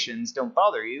animations don't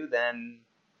bother you, then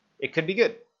it could be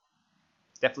good.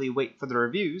 Definitely wait for the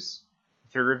reviews.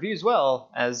 If it reviews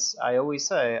well, as I always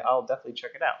say, I'll definitely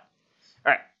check it out.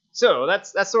 All right, so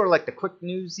that's sort of like the quick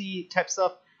newsy type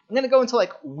stuff. I'm gonna go into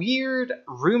like weird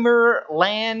rumor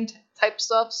land type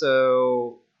stuff.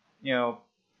 So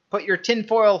put your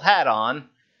tinfoil hat on.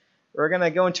 We're going to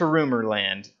go into rumor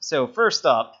land. So first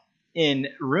up in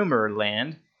rumor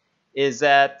land is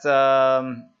that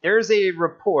there's a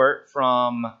report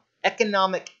from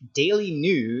Economic Daily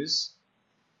News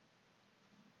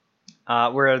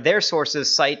where their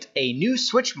sources cite a new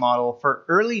Switch model for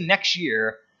early next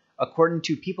year, according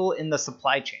to people in the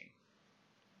supply chain.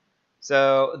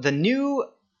 So the new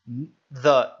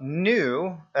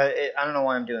I don't know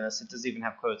why I'm doing this. It doesn't even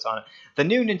have quotes on it. The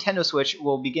new Nintendo Switch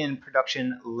will begin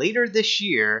production later this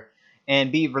year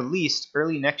and be released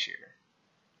early next year.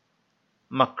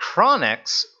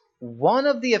 Macronix, one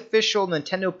of the official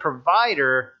Nintendo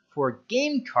provider for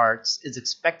game carts, is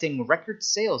expecting record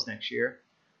sales next year.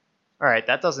 All right,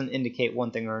 that doesn't indicate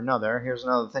one thing or another. Here's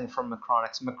another thing from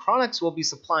Macronix. Macronix will be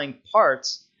supplying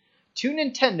parts to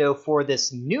Nintendo for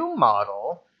this new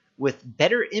model with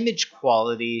better image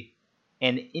quality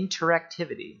and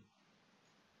interactivity.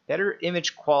 Better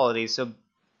image quality, so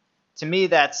to me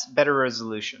that's better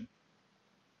resolution.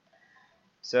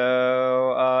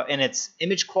 So, and its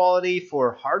image quality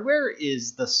for hardware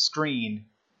is the screen.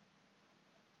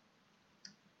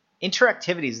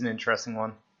 Interactivity is an interesting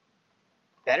one.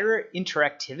 Better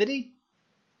interactivity?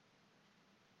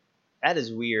 That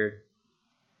is weird.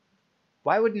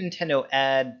 Why would Nintendo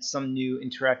add some new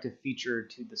interactive feature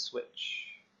to the Switch?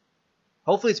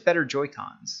 Hopefully it's better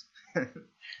Joy-Cons.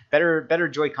 better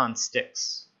Joy-Con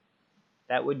sticks.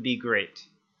 That would be great.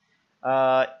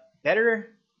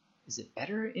 Is it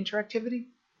better interactivity?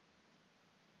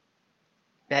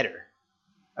 Better.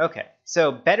 Okay,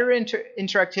 so better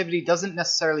interactivity doesn't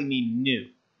necessarily mean new.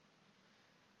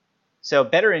 So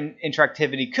better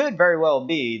interactivity could very well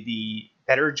be the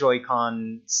better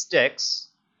Joy-Con sticks.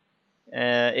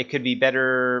 It could be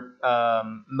better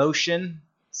motion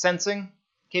sensing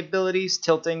capabilities,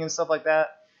 tilting and stuff like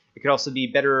that. It could also be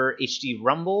better HD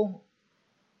rumble,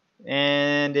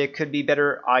 and it could be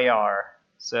better IR.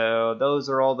 So those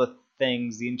are all the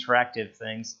things, the interactive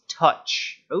things.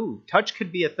 Touch. Oh, touch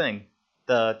could be a thing.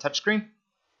 The touchscreen?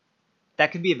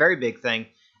 That could be a very big thing,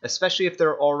 especially if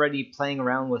they're already playing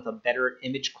around with a better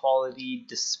image quality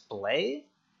display.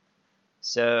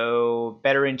 So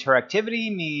better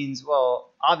interactivity means,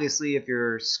 well, obviously if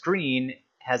your screen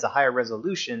has a higher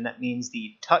resolution, that means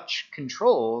the touch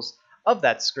controls of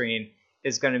that screen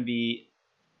is going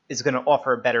to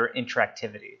offer better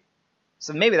interactivity.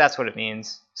 So maybe that's what it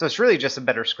means. So it's really just a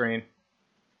better screen.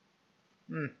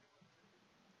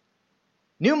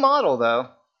 New model though.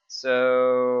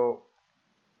 So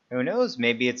who knows?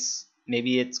 Maybe it's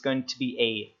going to be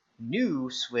a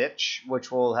new Switch,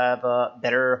 which will have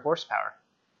better horsepower.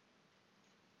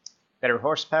 Better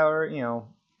horsepower,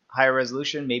 higher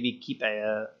resolution. Maybe keep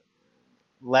a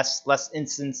less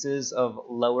instances of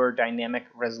lower dynamic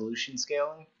resolution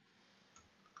scaling,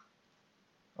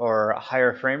 or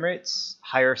higher frame rates,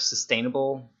 higher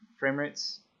sustainable frame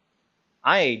rates.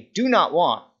 I do not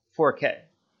want 4K.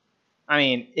 I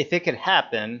mean, if it could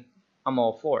happen, I'm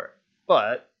all for it.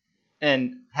 But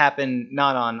I'm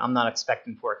not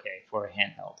expecting 4K for a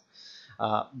handheld.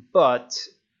 But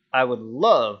I would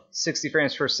love 60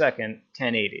 frames per second,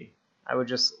 1080. I would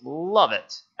just love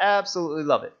it. Absolutely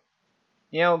love it.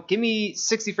 Give me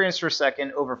 60 frames per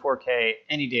second over 4K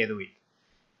any day of the week.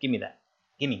 Give me that.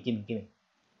 Gimme.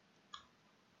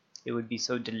 It would be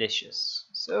so delicious.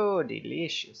 So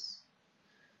delicious.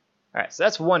 Alright, so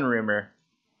that's one rumor.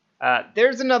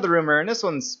 There's another rumor, and this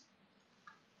one's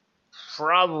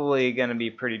probably going to be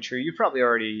pretty true. You probably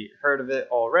already heard of it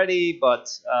already, but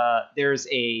there's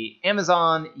a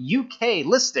Amazon UK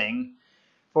listing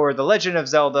for The Legend of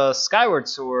Zelda Skyward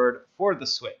Sword for the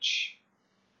Switch.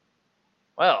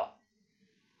 Well,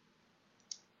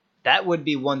 that would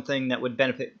be one game that would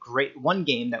benefit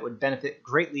greatly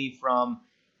from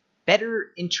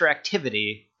better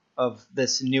interactivity of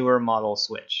this newer model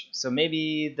Switch. So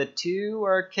maybe the two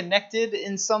are connected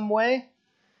in some way.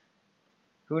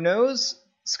 Who knows?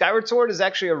 Skyward Sword is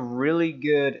actually a really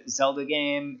good Zelda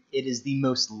game. It is the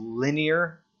most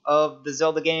linear of the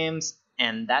Zelda games,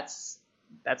 and that's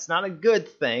not a good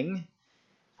thing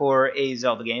for a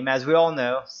Zelda game. As we all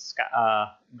know,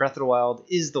 Breath of the Wild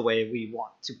is the way we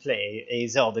want to play a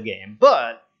Zelda game.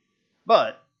 But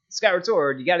Skyward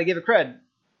Sword, you got to give it credit.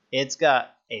 It's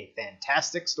got a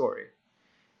fantastic story.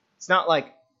 It's not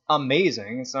like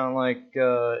amazing. It's not like,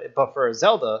 but for a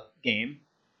Zelda game,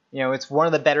 it's one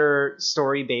of the better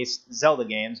story-based Zelda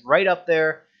games, right up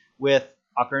there with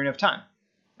Ocarina of Time.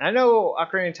 I know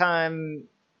Ocarina of Time,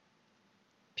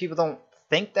 people don't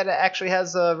think that it actually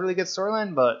has a really good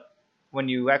storyline, but when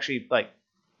you actually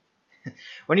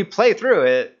when you play through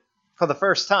it for the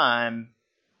first time,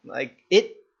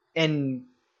 and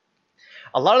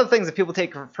a lot of the things that people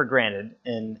take for granted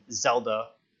in Zelda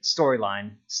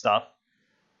storyline stuff,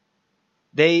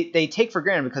 they take for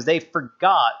granted because they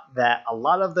forgot that a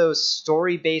lot of those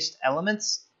story-based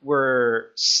elements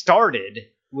were started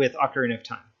with Ocarina of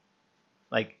Time.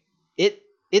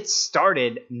 It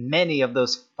started many of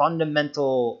those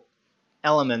fundamental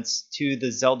elements to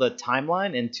the Zelda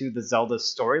timeline and to the Zelda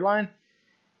storyline,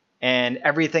 and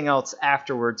everything else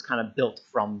afterwards kind of built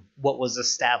from what was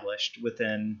established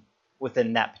within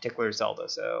that particular Zelda.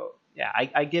 So yeah,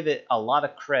 I give it a lot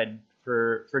of cred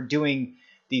for doing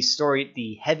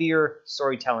the heavier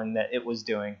storytelling that it was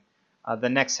doing. The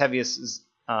next heaviest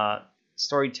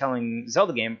storytelling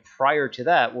Zelda game prior to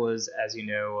that was, as we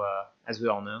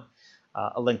all know,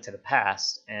 A Link to the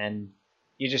Past. And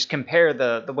you just compare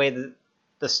the way that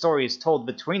the story is told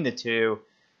between the two.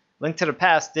 Link to the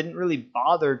Past didn't really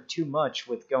bother too much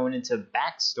with going into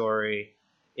backstory.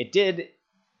 It did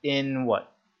in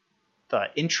the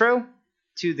intro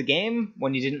to the game,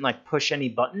 when you didn't push any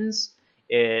buttons.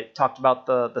 It talked about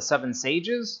the 7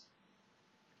 sages,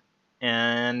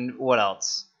 and what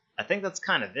else? I think that's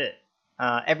kind of it.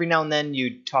 Every now and then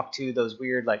you talk to those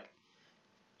weird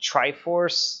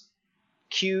Triforce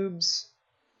cubes,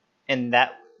 and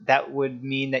that would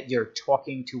mean that you're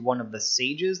talking to one of the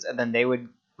sages, and then they would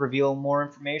reveal more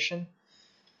information.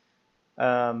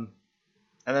 And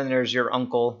then there's your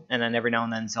uncle, and then every now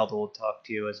and then Zelda will talk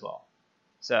to you as well.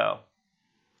 So,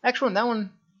 actually, that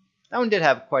one did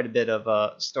have quite a bit of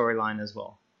a storyline as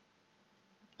well.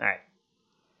 All right.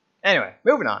 Anyway,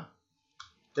 moving on.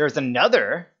 there's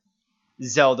another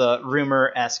Zelda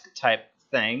rumor-esque type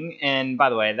thing, and by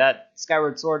the way, that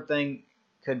Skyward Sword thing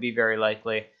could be very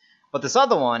likely, but this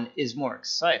other one is more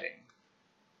exciting.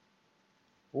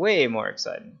 Way more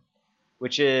exciting.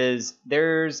 Which is,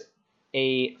 there's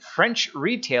a French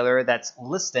retailer that's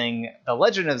listing The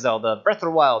Legend of Zelda Breath of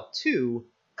the Wild 2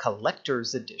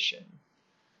 Collector's Edition.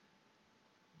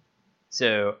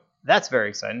 So that's very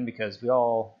exciting because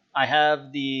I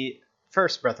have the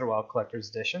first Breath of the Wild Collector's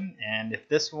Edition, and if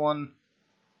this one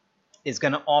is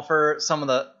going to offer some of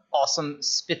the awesome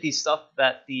spiffy stuff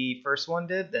that the first one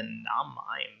did, then I'm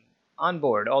on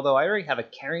board. Although I already have a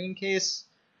carrying case,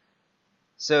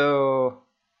 so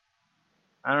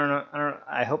I don't know.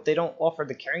 I hope they don't offer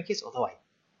the carrying case. Although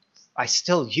I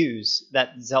still use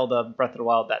that Zelda Breath of the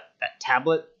Wild that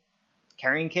tablet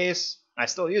carrying case. I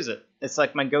still use it. It's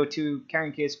like my go-to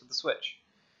carrying case for the Switch.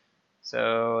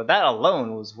 So that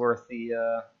alone was worth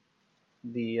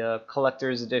the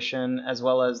collector's edition, as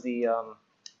well as the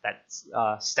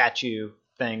statue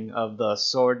thing of the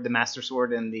sword, the Master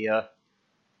Sword, and the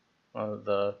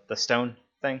stone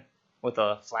thing with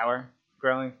a flower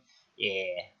growing.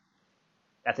 Yeah,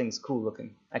 that thing's cool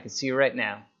looking. I can see it right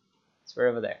now. It's right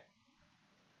over there.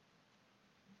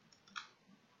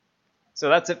 So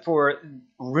that's it for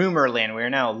Rumorland. We are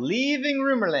now leaving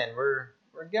Rumorland. We're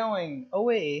going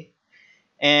away.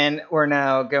 And we're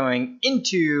now going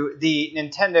into the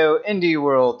Nintendo Indie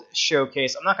World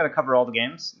Showcase. I'm not going to cover all the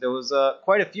games. There was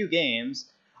quite a few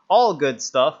games. All good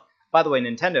stuff. By the way,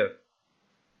 Nintendo,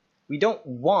 we don't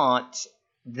want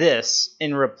this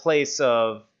in replace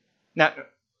of... Now,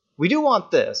 we do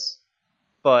want this,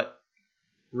 but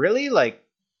really, like,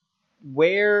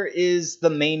 where is the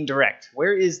main direct?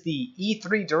 Where is the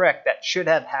E3 direct that should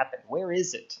have happened? Where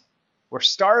is it? We're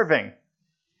starving.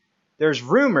 There's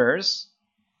rumors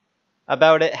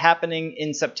about it happening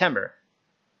in September.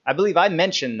 I believe I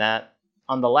mentioned that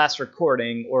on the last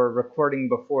recording, or recording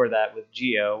before that with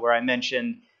Geo, where I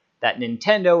mentioned that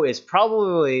Nintendo is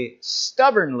probably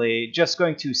stubbornly just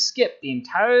going to skip the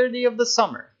entirety of the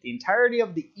summer, the entirety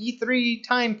of the E3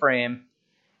 timeframe,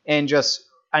 and just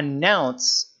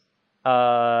announce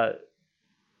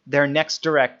their next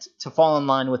direct to fall in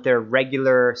line with their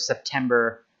regular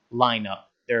September lineup,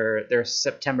 their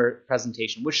September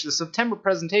presentation, which the September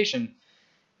presentation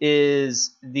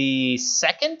is the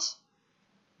second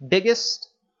biggest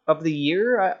of the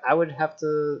year, I would have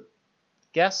to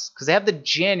guess, because they have the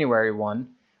January one,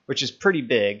 which is pretty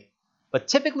big, but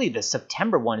typically the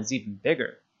September one is even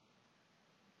bigger.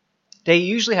 They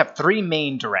usually have three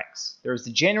main directs. There's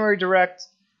the January direct,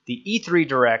 the E3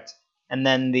 direct, and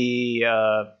then the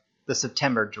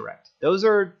September direct. Those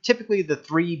are typically the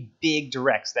three big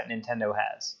directs that Nintendo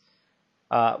has,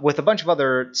 with a bunch of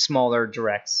other smaller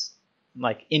directs,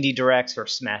 like indie directs or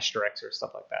smash directs or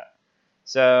stuff like that.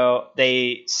 So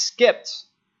they skipped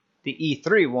the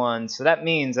E3 one, so that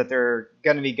means that they're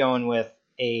going to be going with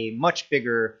a much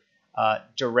bigger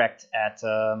direct at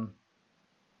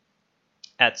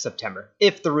September,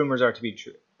 if the rumors are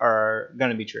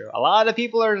going to be true. A lot of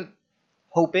people are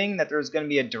hoping that there's going to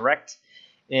be a direct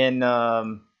in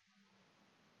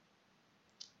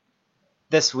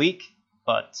this week,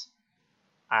 but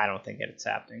I don't think it's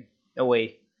happening. No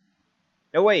way.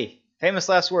 No way. Famous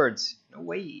last words. No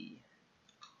way.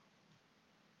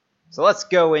 So let's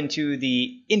go into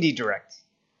the Indie Direct.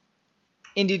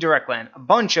 Indie Direct Land. A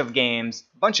bunch of games,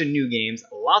 a bunch of new games,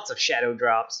 lots of shadow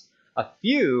drops, quite a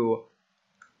few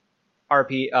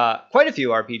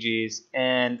RPGs,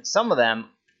 and some of them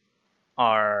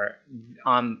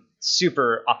I'm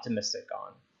super optimistic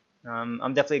on.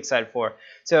 I'm definitely excited for.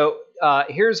 So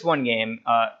here's one game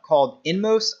called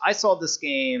Inmost. I saw this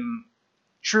game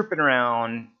trooping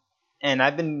around, and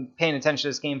I've been paying attention to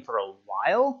this game for a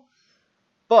while,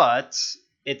 but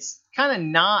it's kind of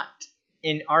not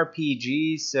an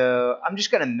RPG, so I'm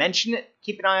just going to mention it.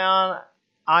 Keep an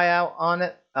eye out on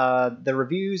it. The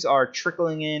reviews are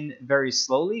trickling in very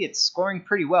slowly. It's scoring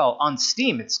pretty well. On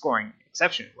Steam, it's scoring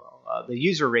exceptionally well. The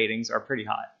user ratings are pretty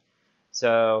high.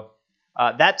 So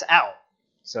that's out.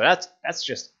 So that's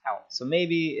just out. So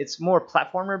maybe it's more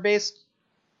platformer based,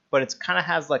 but it kind of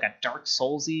has like a Dark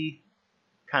Souls-y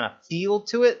kind of feel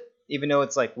to it, even though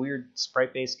it's like weird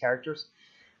sprite-based characters.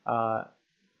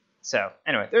 So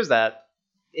anyway, there's that.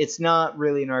 It's not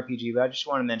really an RPG, but I just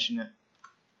want to mention it.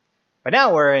 But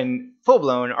now we're in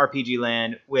full-blown RPG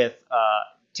land with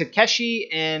Takeshi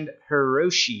and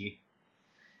Hiroshi,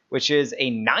 which is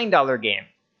a $9 game.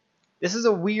 This is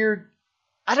a weird...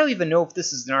 I don't even know if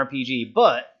this is an RPG,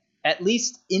 but at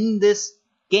least in this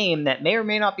game that may or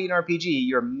may not be an RPG,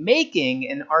 you're making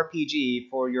an RPG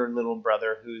for your little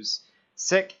brother who's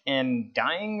sick and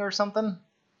dying or something.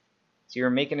 So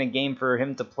you're making a game for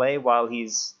him to play while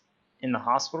he's in the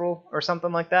hospital or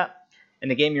something like that. And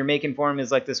the game you're making for him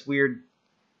is like this weird,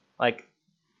 like,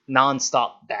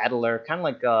 non-stop battler, kind of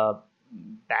like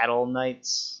Battle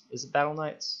Knights. Is it Battle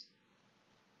Knights?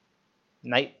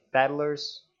 Night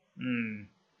Battlers?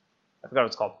 I forgot what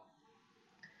it's called.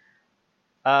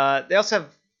 They also have,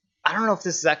 I don't know if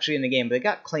this is actually in the game, but they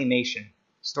got claymation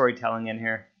storytelling in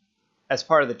here as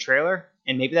part of the trailer,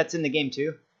 and maybe that's in the game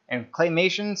too. And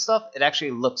claymation stuff, it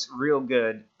actually looks real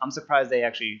good. I'm surprised they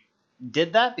actually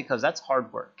did that because that's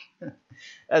hard work.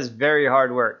 That's very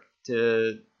hard work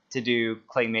to do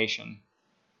claymation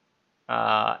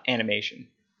animation.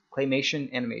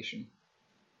 Claymation animation.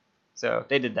 So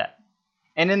they did that.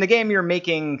 And in the game, you're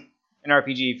making an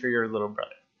RPG for your little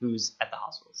brother who's at the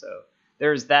hospital. So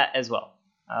there's that as well.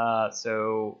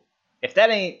 So if that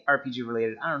ain't RPG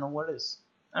related, I don't know what is.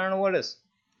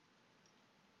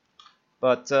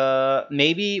 But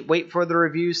maybe wait for the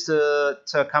reviews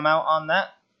to come out on that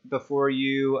before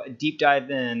you deep dive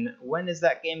in. When is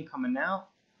that game coming out?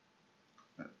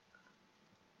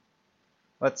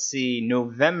 Let's see,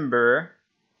 November.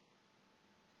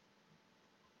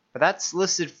 But that's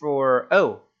listed for...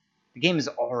 Oh, the game is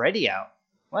already out.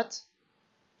 What?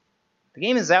 The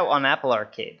game is out on Apple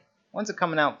Arcade. When's it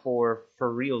coming out for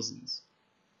realsies?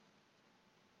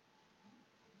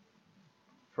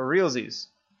 For realsies.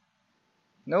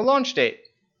 No launch date.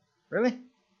 Really?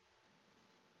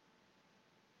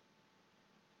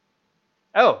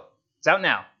 Oh, it's out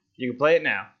now. You can play it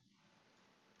now.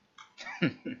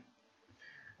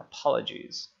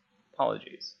 Apologies.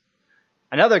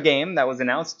 Another game that was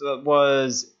announced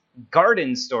was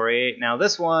Garden Story. Now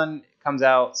this one comes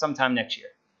out sometime next year.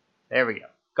 There we go.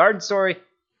 Garden Story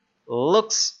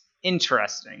looks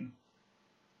interesting.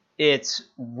 It's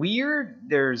weird.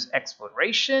 There's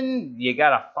exploration. You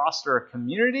gotta foster a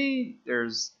community.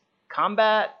 There's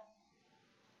combat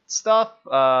stuff.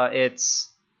 It's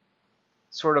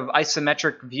sort of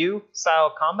isometric view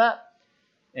style combat,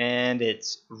 and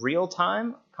it's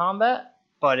real-time combat,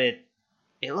 but it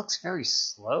looks very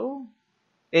slow.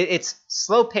 It's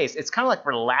slow paced. It's kind of like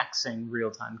relaxing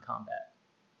real-time combat.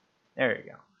 There you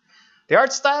go. The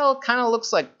art style kind of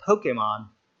looks like Pokemon.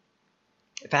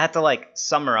 If I had to like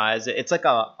summarize it, it's like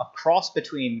a cross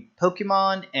between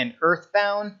Pokemon and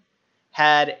Earthbound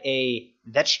had a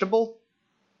vegetable.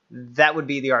 That would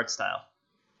be the art style.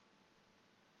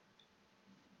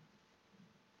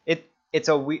 It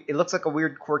looks like a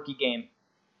weird, quirky game.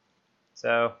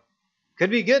 So, could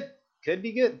be good.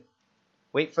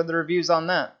 Wait for the reviews on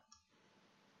that,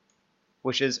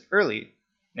 which is early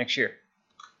next year.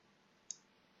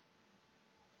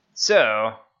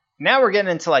 So, now we're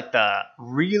getting into like the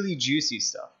really juicy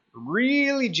stuff.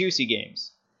 Really juicy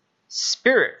games.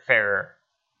 Spiritfarer.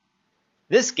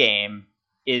 This game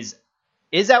is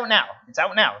out now. It's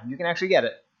out now. You can actually get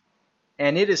it.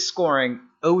 And it is scoring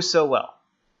oh so well.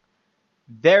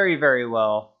 Very, very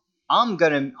well. I'm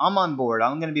on board.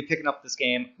 I'm gonna be picking up this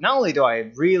game. Not only do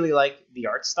I really like the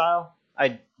art style,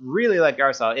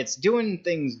 it's doing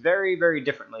things very, very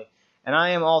differently. And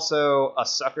I am also a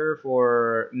sucker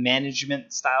for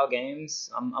management style games.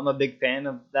 I'm a big fan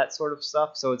of that sort of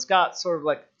stuff. So it's got sort of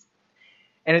like,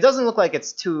 and it doesn't look like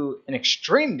it's to an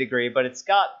extreme degree, but it's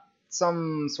got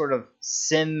some sort of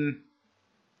sim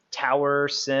tower,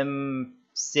 sim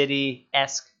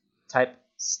city-esque type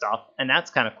stuff. And that's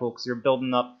kind of cool because you're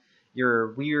building up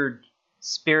your weird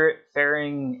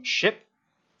spirit-faring ship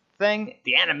thing.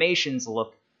 The animations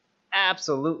look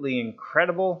absolutely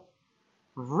incredible.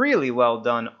 Really well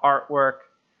done artwork,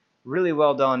 really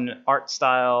well done art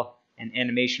style and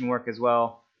animation work as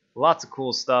well. Lots of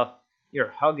cool stuff. You're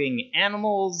hugging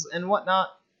animals and whatnot,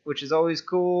 which is always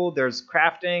cool. There's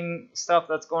crafting stuff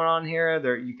that's going on here.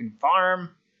 There you can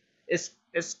farm. It's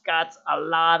got a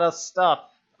lot of stuff.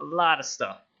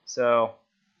 So,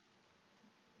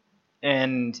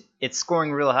 and it's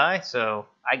scoring real high, so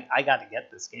I got to get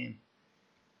this game.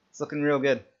 It's looking real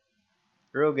good.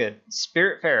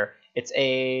 Spiritfarer. It's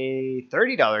a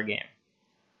 $30 game.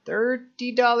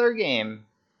 $30 game.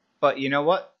 But you know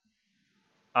what?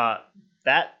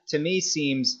 That to me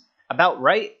seems about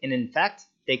right. And in fact,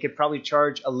 they could probably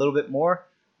charge a little bit more.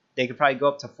 They could probably go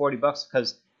up to $40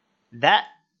 because that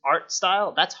art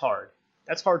style, that's hard.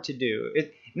 That's hard to do.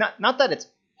 Not that it's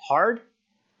hard.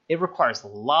 It requires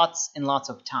lots and lots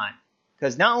of time.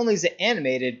 Because not only is it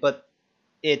animated, but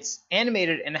it's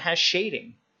animated and it has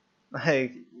shading.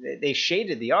 Like, they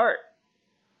shaded the art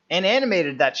and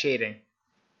animated that shading.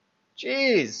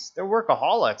 Jeez, they're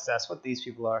workaholics. That's what these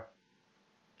people are.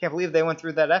 Can't believe they went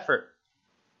through that effort.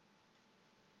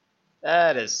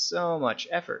 That is so much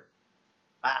effort.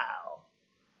 Wow.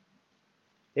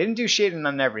 They didn't do shading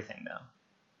on everything, though.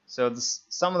 So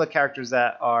some of the characters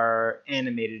that are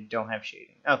animated don't have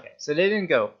shading. Okay, so they didn't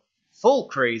go full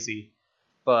crazy,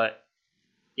 but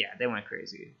yeah, they went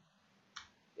crazy.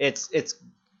 It's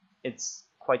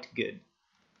quite good.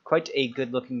 Quite a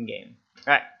good-looking game.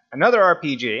 All right, another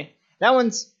RPG. That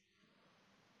one's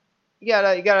you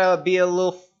gotta be a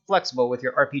little flexible with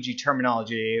your RPG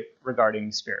terminology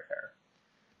regarding Spiritfarer.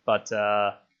 But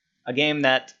a game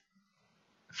that,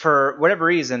 for whatever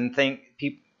reason,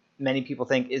 many people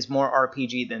think is more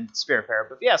RPG than Spiritfarer.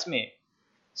 But if you ask me,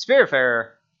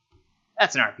 Spiritfarer,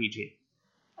 that's an RPG.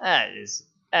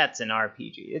 That's an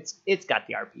RPG. It's got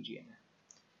the RPG in there.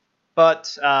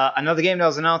 But another game that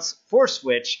was announced for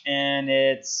Switch, and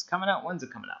it's coming out. When's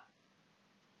it coming out?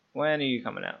 When are you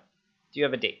coming out? Do you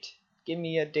have a date? Give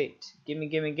me a date. Give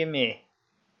me.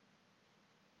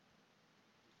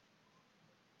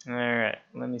 Alright,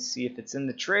 let me see if it's in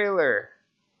the trailer.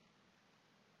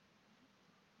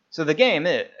 So the game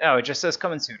is... Oh, it just says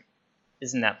coming soon.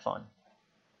 Isn't that fun?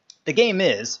 The game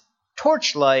is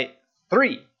Torchlight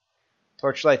 3.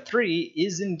 Torchlight 3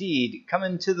 is indeed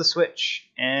coming to the Switch,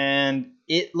 and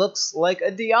it looks like a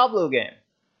Diablo game.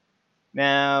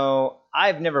 Now,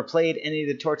 I've never played any of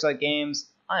the Torchlight games.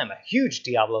 I am a huge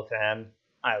Diablo fan.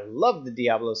 I love the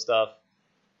Diablo stuff.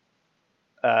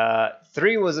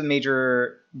 3 was a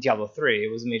major... Diablo 3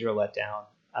 was a major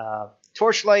letdown.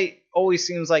 Torchlight always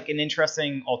seems like an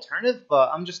interesting alternative,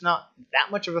 but I'm just not that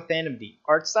much of a fan of the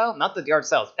art style. Not that the art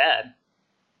style is bad.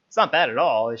 It's not bad at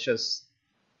all. It's just...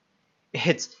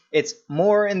 It's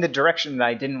more in the direction that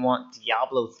I didn't want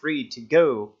Diablo 3 to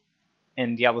go,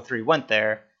 and Diablo 3 went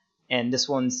there, and this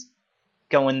one's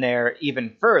going there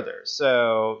even further.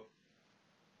 So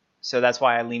that's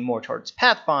why I lean more towards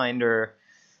Pathfinder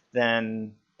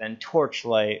than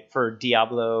Torchlight for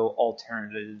Diablo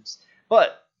alternatives.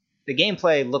 But the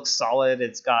gameplay looks solid.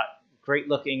 It's got great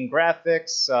looking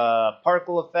graphics,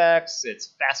 particle effects, it's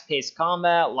fast-paced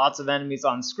combat, lots of enemies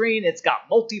on screen, it's got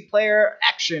multiplayer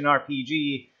action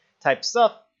RPG type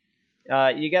stuff.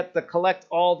 You get to collect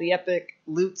all the epic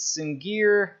loots and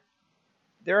gear.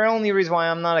 The only reason why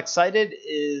I'm not excited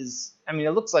is, I mean,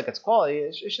 it looks like it's quality.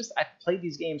 It's just I've played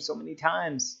these games so many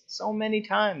times.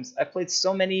 I've played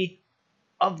so many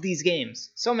of these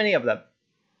games. So many of them.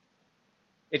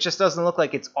 It just doesn't look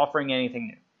like it's offering anything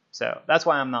new. So that's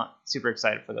why I'm not super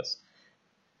excited for this.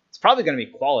 It's probably going to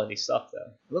be quality stuff, though.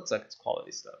 It looks like it's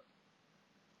quality stuff.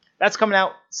 That's coming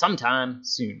out sometime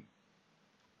soon.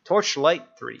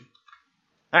 Torchlight 3.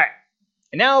 All right.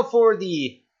 And now for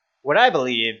what I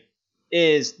believe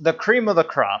is the cream of the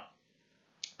crop.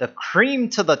 The cream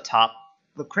to the top.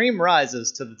 The cream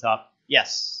rises to the top.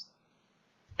 Yes.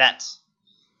 That.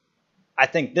 I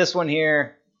think this one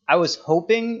here, I was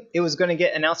hoping it was going to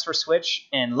get announced for Switch,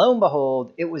 and lo and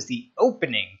behold, it was the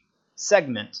opening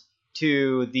segment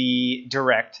to the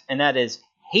Direct, and that is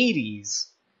Hades.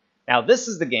 Now, this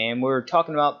is the game we're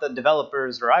talking about the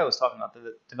developers, or I was talking about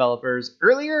the developers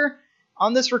earlier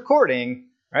on this recording,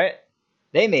 right?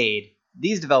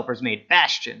 These developers made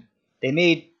Bastion, they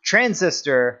made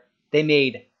Transistor, they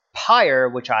made Pyre,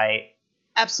 which I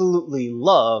absolutely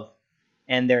love,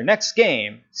 and their next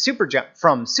game,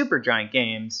 from Supergiant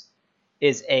Games,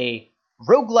 is a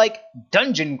roguelike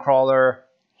dungeon crawler,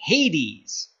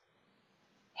 Hades.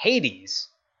 Hades.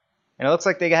 And it looks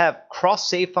like they have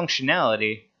cross-save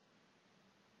functionality.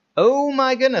 Oh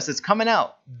my goodness, it's coming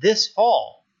out this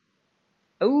fall.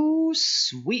 Oh,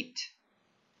 sweet.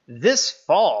 This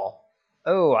fall.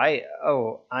 I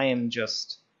am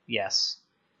just, yes.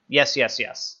 Yes.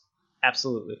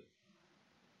 Absolutely.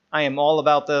 I am all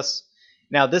about this.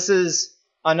 Now, this is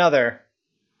another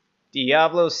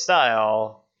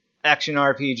Diablo-style action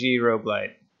RPG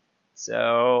roguelite.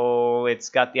 So, it's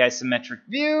got the isometric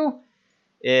view.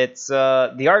 It's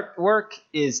the artwork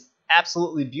is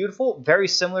absolutely beautiful, very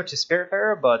similar to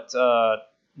Spiritfarer, but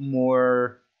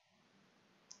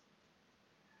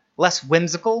less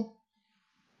whimsical.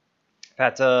 If I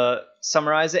had to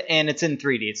summarize it, and it's in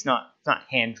 3D. It's not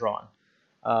hand drawn.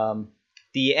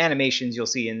 The animations you'll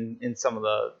see in some of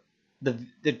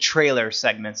the trailer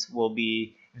segments will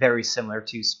be very similar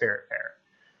to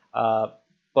Spiritfarer.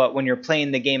 But when you're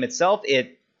playing the game itself,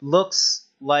 it looks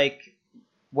like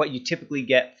what you typically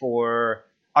get for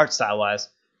art style wise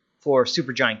for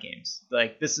Supergiant Games.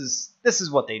 Like this is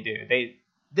what they do.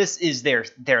 This is their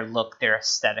look, their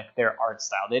aesthetic, their art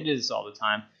style. They do this all the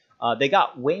time. They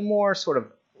got way more sort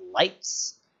of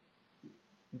lights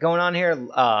going on here,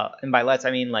 and by lights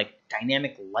I mean like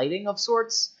dynamic lighting of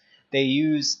sorts. They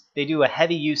do a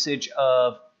heavy usage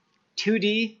of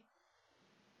 2D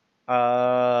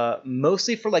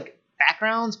mostly for like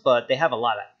backgrounds, but they have a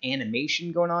lot of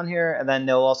animation going on here, and then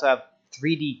they'll also have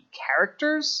 3D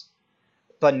characters,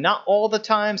 but not all the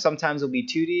time. Sometimes it'll be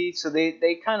 2D, so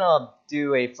they kind of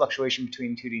do a fluctuation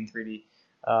between 2D and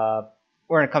 3D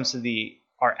when it comes to the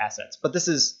art assets. But this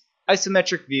is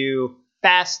isometric view,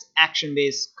 fast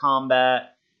action-based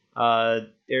combat.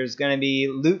 There's going to be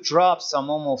loot drops. I'm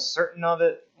almost certain of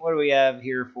it. What do we have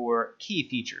here for key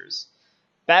features?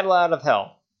 Battle Out of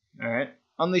Hell. All right.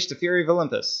 Unleash the Fury of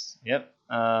Olympus. Yep.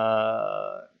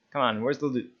 Come on, where's the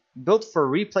loot? Built for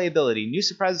replayability, new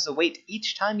surprises await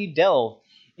each time you delve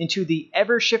into the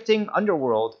ever-shifting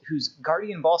underworld whose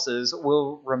guardian bosses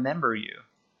will remember you.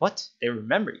 What? They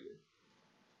remember you?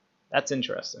 That's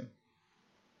interesting.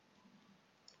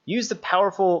 Use the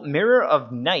powerful Mirror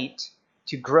of Night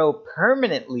to grow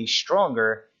permanently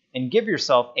stronger and give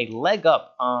yourself a leg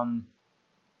up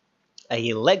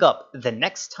the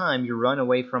next time you run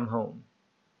away from home.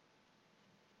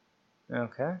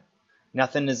 Okay.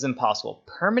 Nothing is impossible.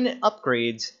 Permanent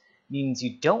upgrades means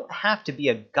you don't have to be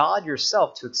a god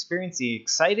yourself to experience the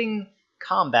exciting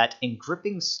combat and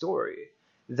gripping story.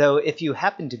 Though if you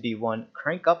happen to be one,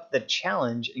 crank up the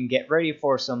challenge and get ready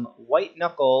for some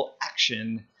white-knuckle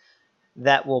action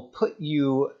that will put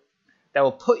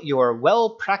your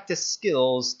well-practiced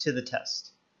skills to the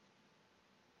test.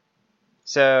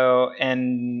 So,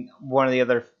 and one of the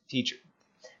other features.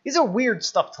 These are weird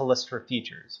stuff to list for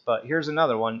features, but here's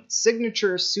another one.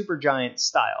 Signature Supergiant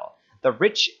style. The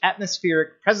rich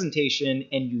atmospheric presentation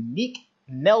and unique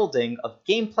melding of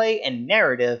gameplay and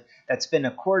narrative that's been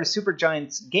a core to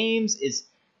Supergiant's games is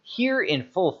here in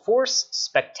full force.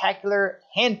 Spectacular,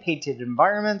 hand-painted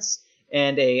environments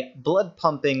and a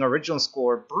blood-pumping original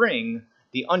score bring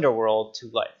the underworld to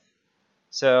life.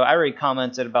 So I already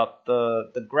commented about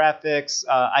the graphics.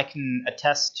 I can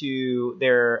attest to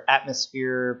their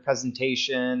atmosphere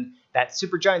presentation. That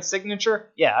Supergiant signature,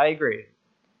 yeah, I agree.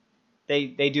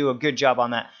 They do a good job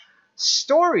on that.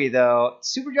 Story, though,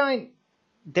 Supergiant,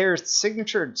 their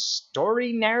signature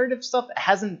story narrative stuff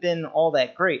hasn't been all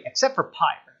that great, except for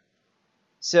Pyre.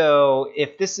 So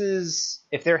if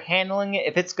they're handling it,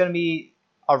 if it's going to be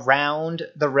around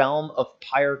the realm of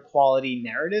Pyre quality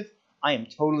narrative, I am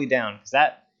totally down, because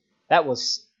that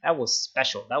was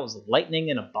special. That was lightning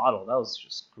in a bottle. That was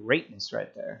just greatness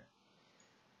right there.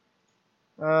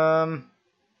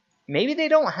 Maybe they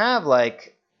don't have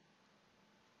like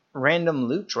random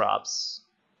loot drops.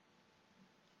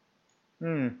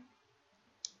 Battle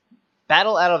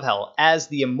Out of Hell. As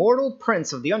the immortal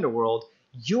prince of the underworld,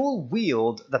 you'll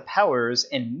wield the powers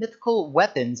and mythical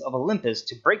weapons of Olympus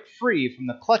to break free from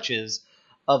the clutches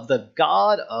of the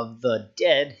god of the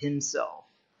dead himself,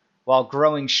 while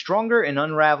growing stronger and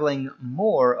unraveling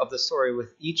more of the story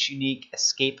with each unique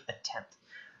escape attempt.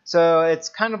 So it's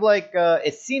kind of like,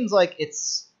 it seems like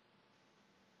it's,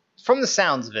 from the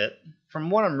sounds of it, from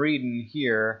what I'm reading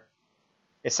here,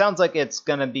 it sounds like it's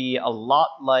going to be a lot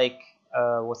like,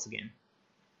 what's the game?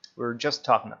 We were just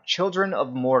talking about Children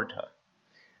of Morta,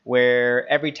 where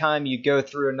every time you go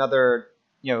through another,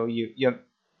 you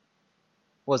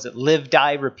was it live,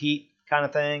 die, repeat kind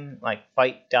of thing, like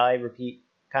fight, die, repeat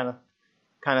kind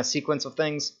of sequence of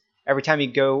things. Every time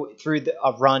you go through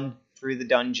a run through the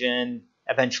dungeon,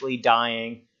 eventually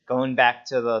dying, going back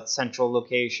to the central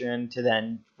location to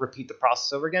then repeat the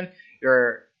process over again,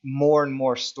 your more and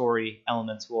more story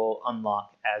elements will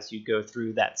unlock as you go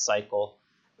through that cycle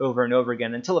over and over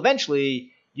again until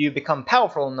eventually you become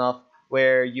powerful enough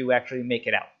where you actually make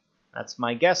it out. That's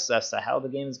my guess as to how the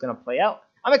game is going to play out.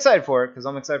 I'm excited for it because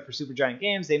I'm excited for Supergiant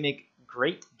Games. They make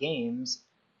great games,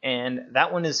 and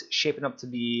that one is shaping up to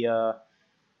be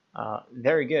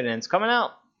very good, and it's coming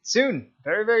out soon,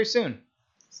 very, very soon.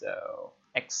 So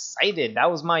excited. That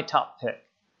was my top pick,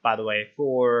 by the way,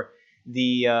 for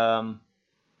the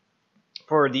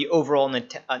overall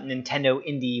Nintendo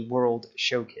Indie World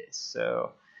Showcase.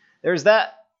 So there's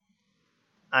that.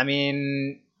 I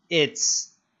mean,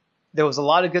 there was a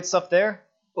lot of good stuff there.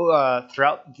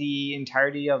 Throughout the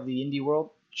entirety of the Indie World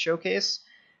Showcase,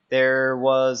 there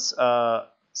was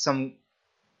some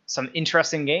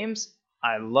interesting games.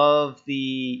 I love the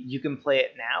You Can Play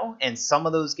It Now, and some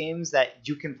of those games that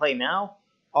you can play now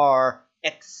are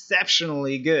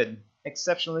exceptionally good,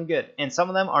 and some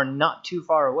of them are not too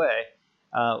far away.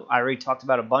 I already talked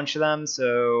about a bunch of them,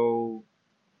 so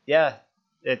yeah,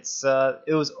 it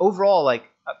was overall like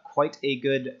quite a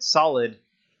good, solid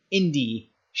indie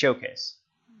showcase.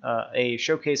 A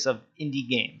showcase of indie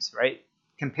games, right?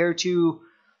 Compared to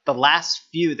the last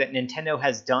few that Nintendo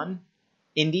has done,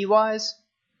 indie-wise,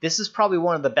 this is probably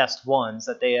one of the best ones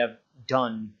that they have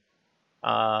done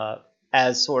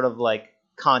as sort of like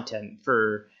content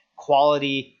for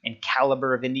quality and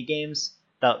caliber of indie games.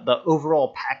 The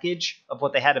overall package of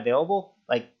what they had available,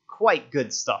 like quite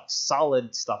good stuff,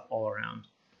 solid stuff all around.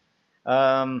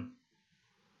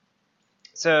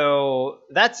 So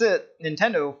that's it,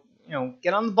 Nintendo.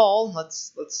 Get on the ball.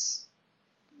 Let's.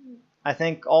 I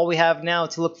think all we have now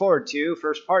to look forward to,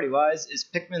 first party wise, is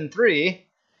Pikmin 3,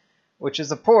 which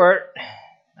is a port.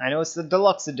 I know it's the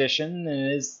deluxe edition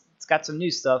and it's got some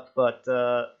new stuff, but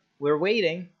we're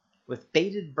waiting with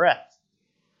bated breath.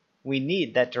 We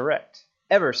need that direct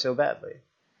ever so badly.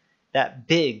 That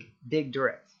big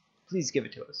direct. Please give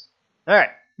it to us. All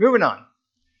right, moving on.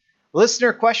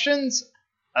 Listener questions.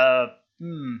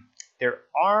 There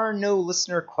are no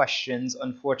listener questions,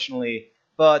 unfortunately,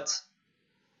 but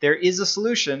there is a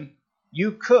solution.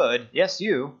 You could, yes,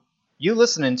 you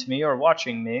listening to me or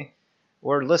watching me,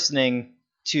 or listening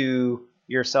to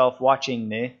yourself watching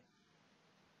me,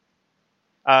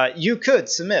 you could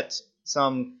submit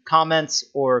some comments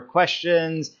or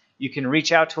questions. You can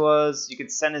reach out to us. You can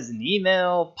send us an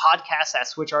email,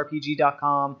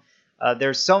 podcast@switchrpg.com.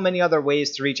 There's so many other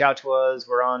ways to reach out to us.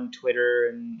 We're on Twitter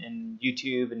and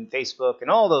YouTube and Facebook and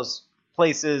all those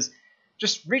places.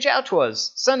 Just reach out to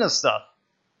us. Send us stuff.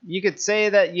 You could say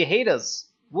that you hate us.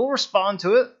 We'll respond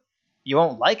to it. You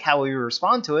won't like how we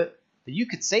respond to it, but you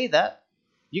could say that.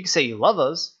 You could say you love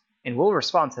us, and we'll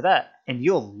respond to that. And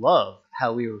you'll love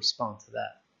how we respond to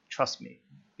that. Trust me,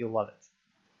 you'll love it.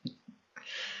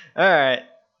 All right.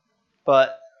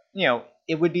 But,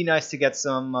 it would be nice to get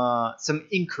some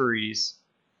inquiries.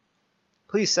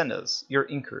 Please send us your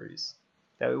inquiries.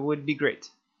 That would be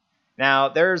great. Now,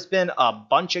 there's been a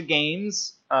bunch of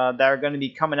games that are going to be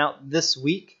coming out this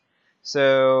week.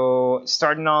 So,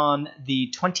 starting on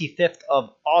the 25th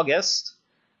of August,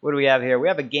 what do we have here? We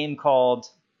have a game called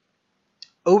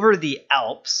Over the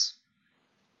Alps.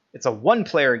 It's a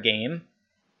one-player game.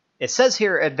 It says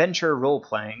here adventure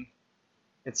role-playing.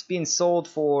 It's being sold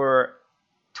for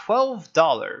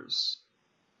 $12.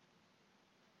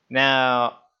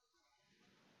 Now,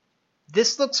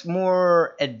 this looks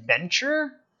more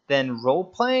adventure than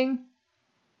role-playing.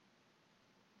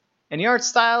 And the art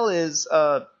style is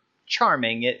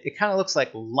charming. It kind of looks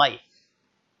like Life.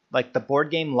 Like the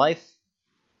board game Life.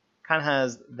 Kind of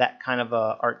has that kind of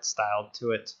art style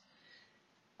to it.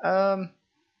 I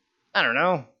don't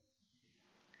know.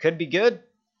 Could be good.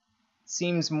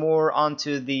 Seems more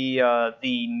onto the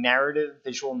narrative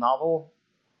visual novel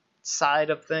side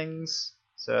of things.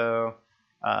 So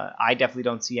I definitely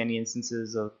don't see any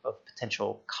instances of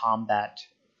potential combat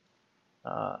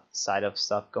side of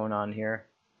stuff going on here.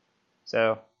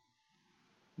 So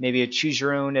maybe a choose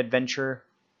your own adventure.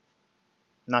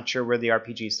 Not sure where the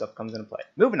RPG stuff comes into play.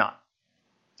 Moving on.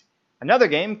 Another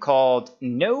game called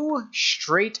No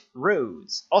Straight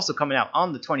Roads, also coming out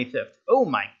on the 25th. Oh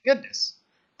my goodness.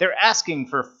 They're asking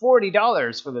for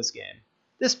 $40 for this game.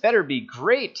 This better be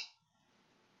great.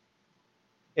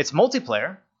 It's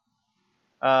multiplayer.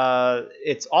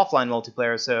 It's offline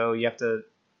multiplayer, so you have to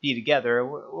be together.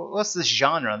 What's this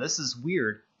genre? This is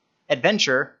weird.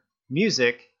 Adventure,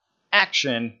 music,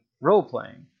 action,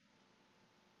 role-playing.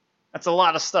 That's a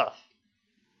lot of stuff.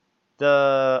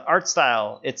 The art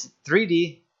style, it's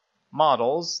 3D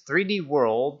models, 3D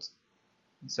world.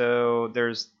 So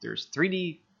there's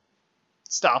 3D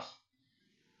stuff,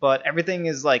 but everything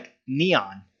is like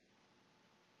neon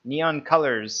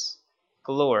colors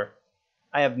galore.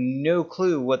 I have no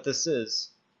clue what this is.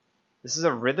 This is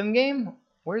a rhythm game?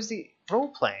 Where's the role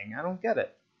playing? I don't get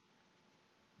it.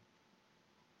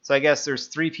 So I guess there's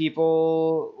 3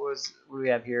 people. What do we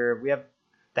have here? We have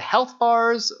the health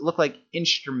bars look like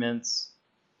instruments,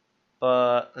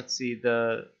 but let's see,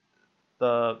 the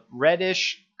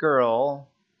reddish girl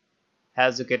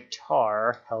has a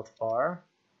guitar health bar.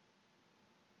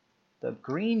 The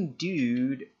green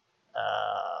dude,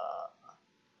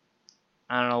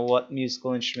 I don't know what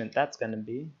musical instrument that's going to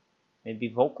be. Maybe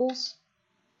vocals?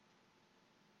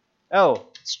 Oh,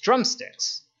 it's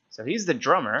drumsticks. So he's the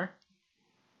drummer.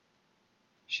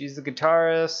 She's the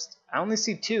guitarist. I only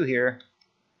see 2 here.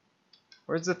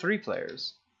 Where's the 3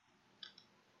 players?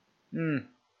 I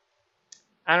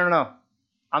don't know.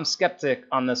 I'm skeptic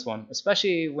on this one,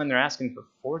 especially when they're asking for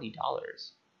 $40.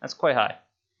 That's quite high.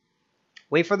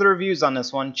 Wait for the reviews on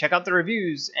this one. Check out the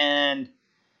reviews, and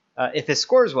if it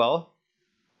scores well,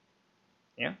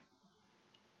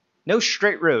 No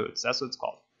Straight Roads, that's what it's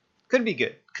called. Could be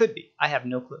good. Could be. I have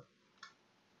no clue.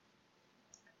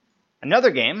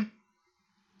 Another game,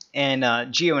 and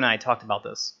Gio and I talked about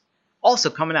this, also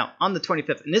coming out on the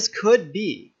 25th, and this could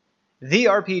be the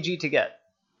RPG to get.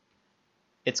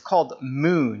 It's called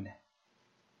Moon.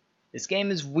 This game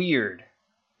is weird.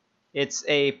 It's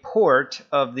a port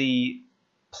of the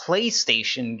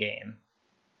PlayStation game.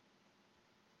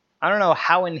 I don't know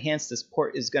how enhanced this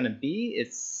port is going to be.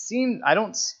 It seems I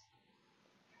don't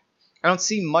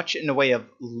see much in the way of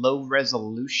low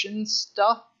resolution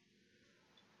stuff.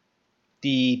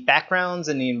 The backgrounds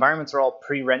and the environments are all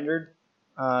pre-rendered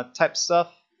type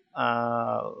stuff.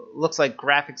 Looks like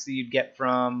graphics that you'd get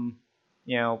from,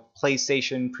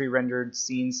 PlayStation pre-rendered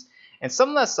scenes, and some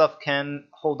of that stuff can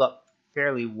hold up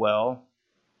fairly well.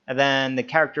 And then the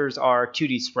characters are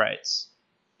 2D sprites,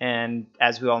 and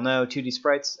as we all know, 2D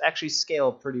sprites actually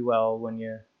scale pretty well when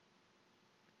you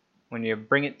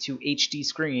bring it to HD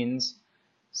screens.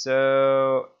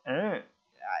 So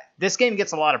this game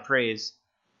gets a lot of praise,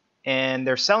 and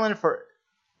they're selling for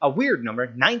a weird number,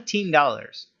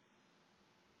 $19.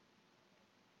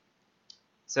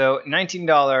 So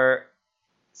 $19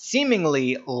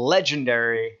 seemingly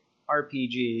legendary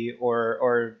RPG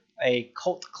or a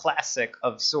cult classic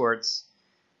of sorts.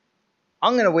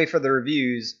 I'm going to wait for the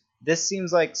reviews. This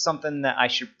seems like something that I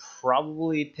should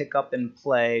probably pick up and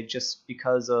play just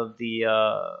because of the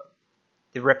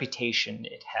reputation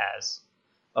it has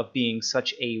of being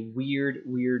such a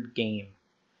weird game.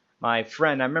 I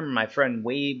remember my friend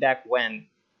way back when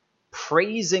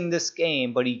praising this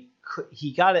game, but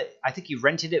he got it, I think he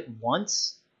rented it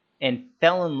once and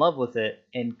fell in love with it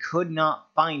and could not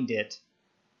find it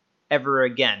ever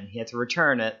again. He had to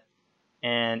return it,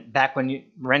 and back when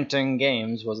renting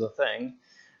games was a thing,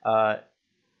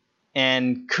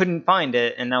 and couldn't find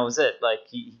it, and that was it. Like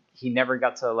he never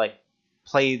got to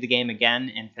play the game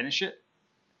again and finish it,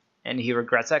 and he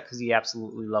regrets that because he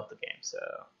absolutely loved the game.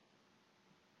 So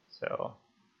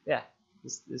yeah,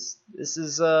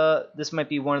 this might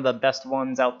be one of the best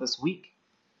ones out this week,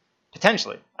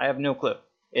 potentially. I have no clue.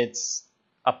 It's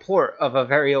a port of a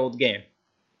very old game.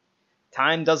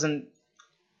 Time doesn't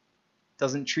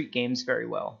treat games very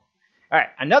well. All right,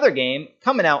 another game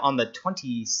coming out on the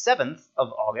 27th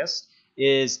of August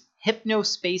is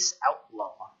Hypnospace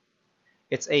Outlaw.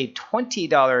 It's a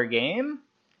 $20 game.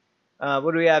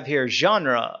 What do we have here?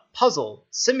 Genre, puzzle,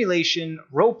 simulation,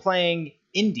 role-playing,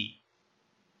 indie.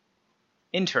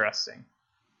 Interesting.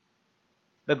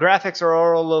 The graphics are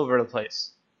all over the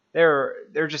place.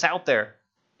 They're just out there.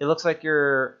 It looks like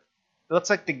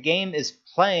the game is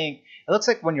playing. It looks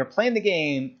like when you're playing the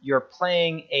game, you're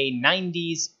playing a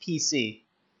 90s PC.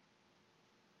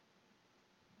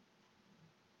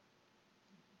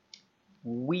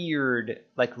 Weird,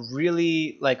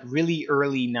 really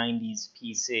early 90s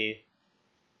PC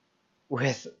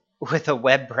with a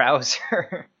web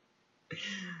browser.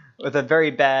 With a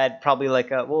very bad, probably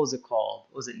what was it called?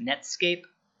 Was it Netscape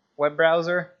web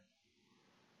browser?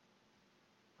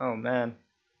 Oh man.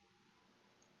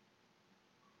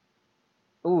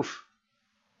 Oof.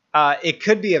 It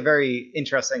could be a very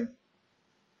interesting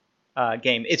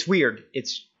game. It's weird.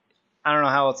 I don't know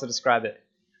how else to describe it.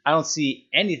 I don't see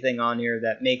anything on here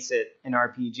that makes it an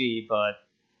RPG, but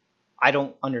I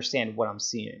don't understand what I'm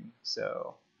seeing.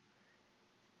 So,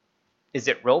 is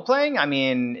it role playing? I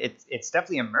mean, it's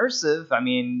definitely immersive. I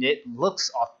mean, it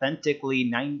looks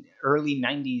authentically early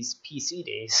 90s PC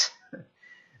days,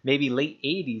 maybe late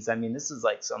 80s. I mean, this is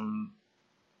like some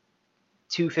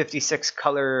 256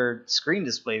 color screen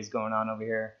displays going on over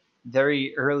here.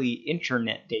 Very early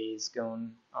internet days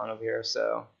going on over here.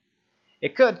 So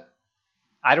it could.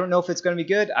 I don't know if it's going to be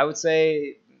good. I would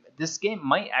say this game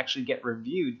might actually get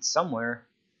reviewed somewhere.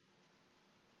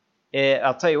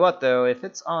 I'll tell you what, though, if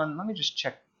it's on, let me just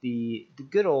check the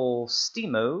good old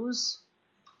Steamos.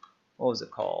 What was it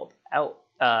called?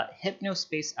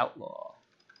 Hypnospace Outlaw.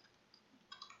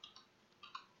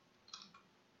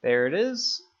 There it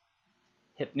is.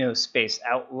 Hypnospace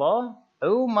Outlaw.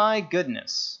 Oh my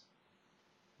goodness.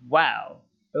 Wow.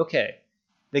 Okay.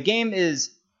 The game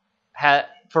is,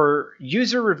 for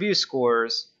user review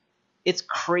scores, it's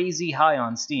crazy high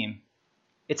on Steam.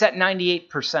 It's at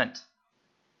 98%.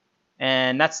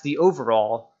 And that's the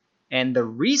overall. And the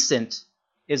recent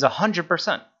is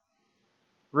 100%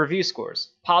 review scores,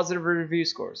 positive review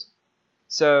scores.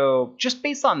 So just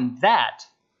based on that,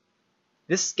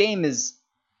 this game is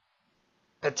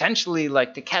potentially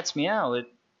like the cat's meow. It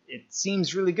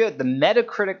seems really good. The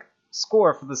Metacritic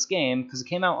score for this game, because it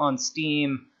came out on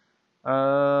Steam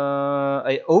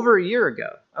over a year ago.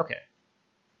 Okay.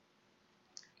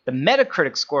 The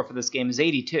Metacritic score for this game is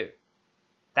 82.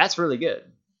 That's really good.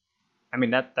 I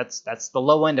mean, that's the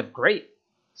low end of great.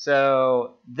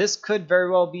 So this could very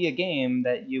well be a game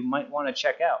that you might want to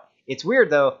check out. It's weird,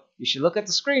 though. You should look at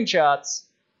the screenshots,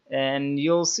 and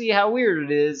you'll see how weird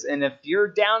it is. And if you're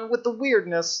down with the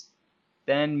weirdness,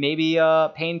 then maybe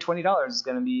paying $20 is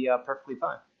going to be perfectly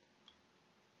fine.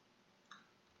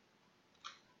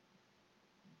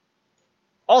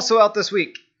 Also out this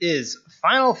week is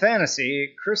Final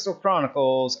Fantasy Crystal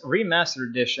Chronicles Remastered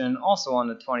Edition, also on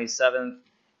the 27th.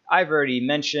 I've already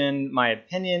mentioned my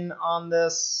opinion on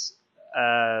this.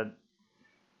 I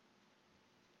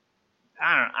don't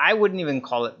know. I wouldn't even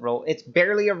call it role. It's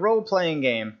barely a role-playing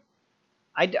game.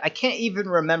 I can't even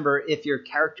remember if your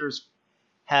characters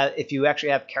have, if you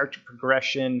actually have character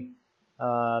progression,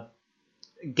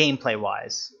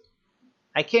 gameplay-wise.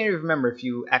 I can't even remember if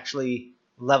you actually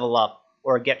level up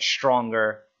or get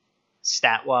stronger,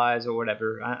 stat-wise or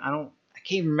whatever. I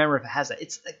can't even remember if it has that.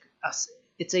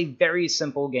 It's a very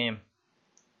simple game.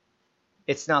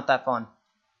 It's not that fun.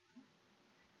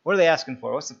 What are they asking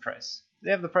for? What's the price? Do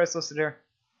they have the price listed here?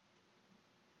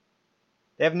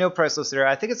 They have no price listed here.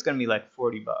 I think it's going to be like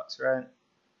 $40, right?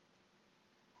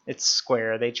 It's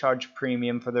Square. They charge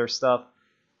premium for their stuff.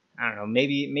 I don't know.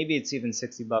 Maybe it's even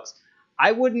 $60.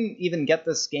 I wouldn't even get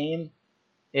this game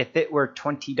if it were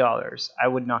 $20. I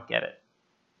would not get it.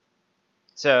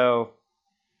 So,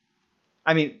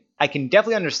 I mean, I can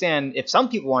definitely understand if some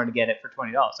people wanted to get it for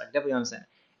 $20. I can definitely understand.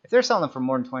 If they're selling it for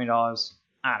more than $20,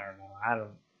 I don't know.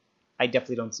 I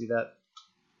definitely don't see that.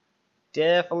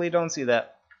 Definitely don't see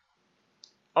that.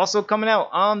 Also coming out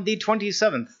on the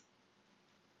 27th,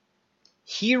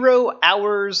 Hero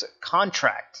Hours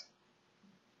Contract.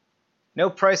 No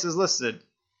prices listed.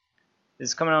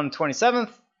 This is coming out on the 27th.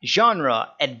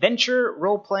 Genre, adventure,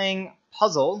 role-playing,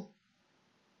 puzzle.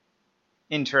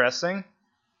 Interesting.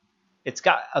 It's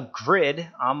got a grid.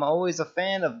 I'm always a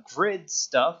fan of grid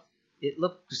stuff. It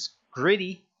looks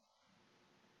gritty.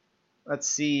 Let's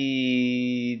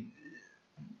see.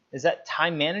 Is that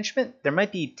time management? There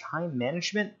might be time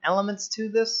management elements to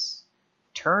this.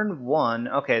 Turn 1.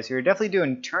 Okay, so you're definitely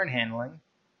doing turn handling.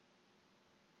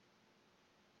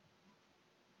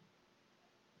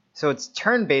 So it's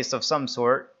turn-based of some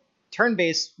sort.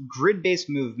 Turn-based, grid-based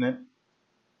movement.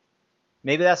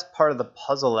 Maybe that's part of the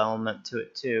puzzle element to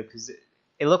it too, because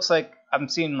it looks like I'm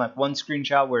seeing like one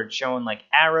screenshot where it's showing like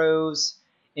arrows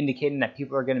indicating that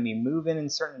people are going to be moving in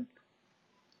certain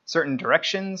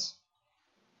directions.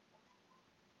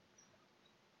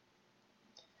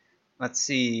 Let's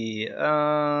see.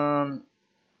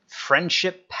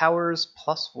 Friendship powers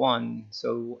 +1.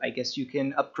 So I guess you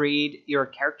can upgrade your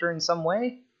character in some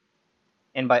way.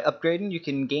 And by upgrading, you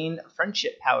can gain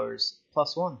friendship powers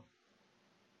 +1.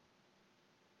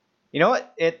 You know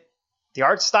what? The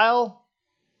art style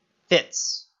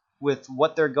fits with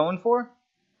what they're going for.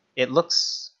 It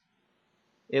looks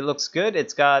good.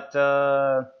 It's got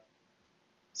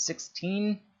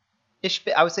 16-ish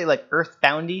bit. I would say like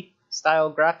Earthboundy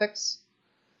style graphics.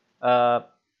 A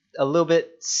little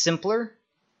bit simpler,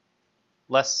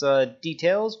 less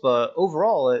details, but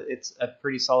overall it's a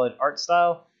pretty solid art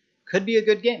style. Could be a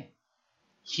good game.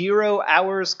 Hero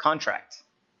Hours Contract.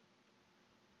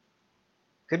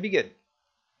 Could be good.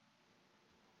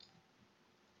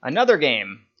 Another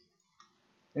game.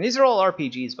 And these are all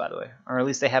RPGs, by the way. Or at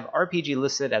least they have RPG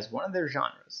listed as one of their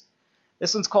genres.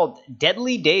 This one's called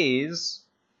Deadly Days.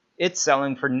 It's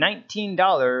selling for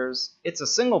 $19. It's a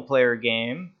single-player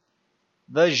game.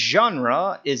 The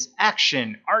genre is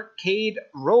action, arcade,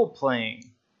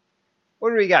 role-playing.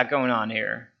 What do we got going on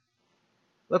here?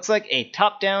 Looks like a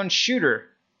top-down shooter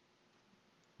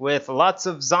with lots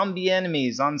of zombie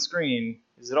enemies on screen.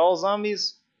 Is it all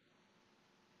zombies?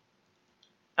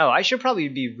 Oh, I should probably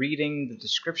be reading the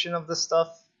description of this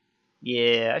stuff.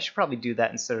 Yeah, I should probably do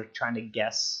that instead of trying to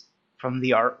guess from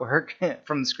the artwork,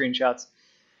 from the screenshots.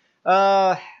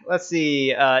 Let's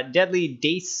see. Deadly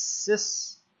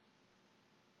Days.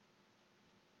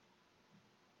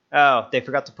 Oh, they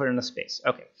forgot to put in a space.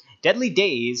 Okay. Deadly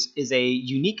Days is a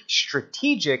unique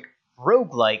strategic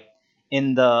roguelike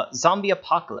in the zombie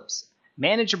apocalypse.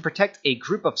 Manage and protect a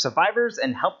group of survivors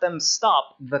and help them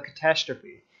stop the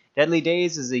catastrophe. Deadly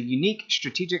Days is a unique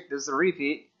strategic... This is a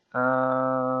repeat.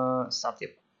 Stop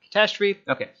the catastrophe.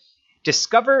 Okay.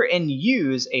 Discover and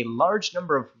use a large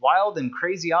number of wild and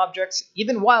crazy objects,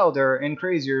 even wilder and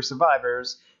crazier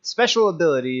survivors, special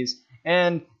abilities,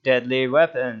 and deadly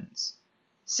weapons.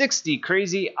 60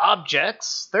 crazy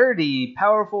objects, 30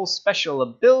 powerful special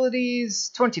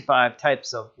abilities, 25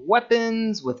 types of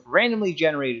weapons with randomly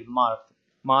generated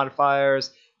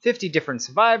modifiers, 50 different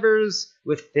survivors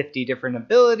with 50 different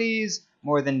abilities,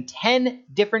 more than 10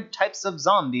 different types of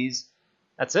zombies.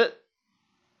 That's it.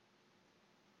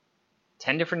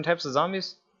 10 different types of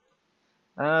zombies?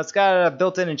 It's got a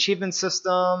built-in achievement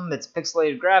system, it's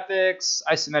pixelated graphics,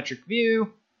 isometric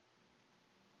view.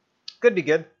 Could be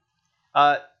good.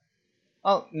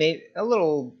 Maybe a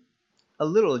little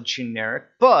generic,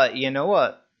 but you know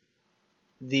what?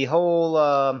 The whole,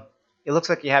 it looks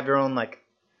like you have your own, like,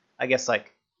 I guess,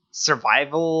 like,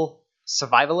 survivalist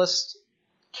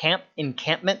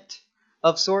encampment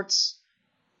of sorts.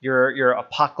 Your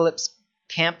apocalypse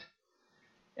camp,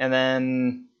 and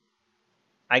then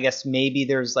I guess maybe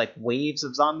there's like waves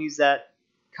of zombies that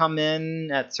come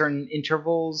in at certain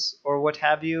intervals or what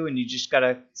have you, and you just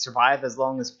gotta survive as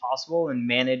long as possible and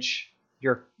manage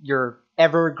your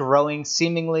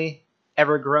seemingly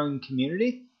ever growing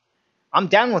community. I'm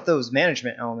down with those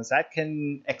management elements. That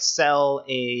can excel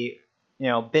a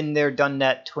been there, done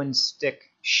that twin stick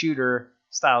shooter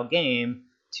style game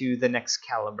to the next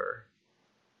caliber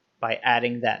by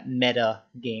adding that meta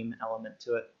game element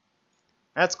to it.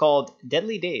 That's called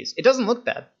Deadly Days. It doesn't look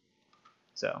bad,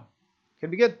 so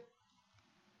could be good.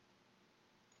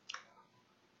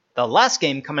 The last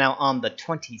game coming out on the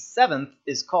 27th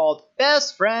is called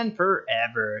Best Friend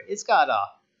Forever. It's got a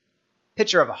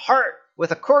picture of a heart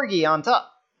with a corgi on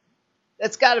top.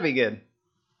 That's got to be good.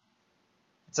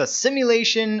 It's a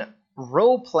simulation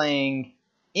role-playing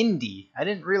indie. I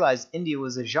didn't realize indie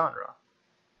was a genre.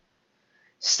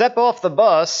 Step off the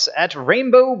bus at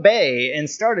Rainbow Bay and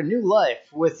start a new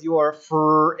life with your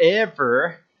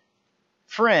forever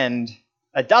friend.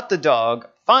 Adopt a dog,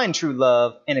 find true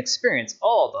love, and experience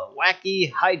all the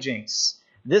wacky hijinks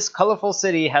this colorful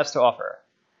city has to offer.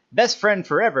 Best Friend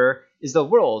Forever is the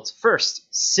world's first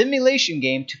simulation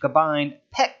game to combine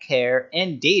pet care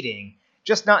and dating,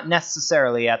 just not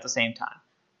necessarily at the same time.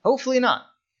 Hopefully not.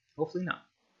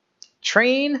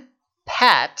 Train,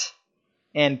 pat,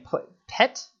 and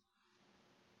pet?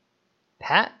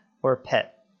 Pat or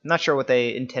pet? I'm not sure what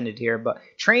they intended here, but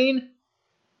train,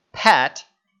 pat,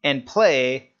 and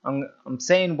play. I'm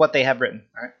saying what they have written.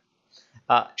 All right.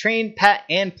 Train, pat,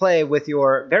 and play with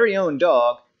your very own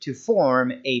dog to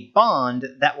form a bond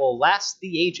that will last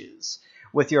the ages.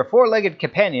 With your four-legged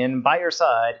companion by your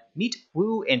side, meet,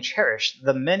 woo, and cherish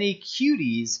the many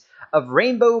cuties of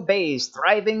Rainbow Bay's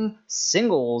thriving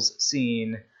singles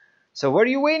scene. So what are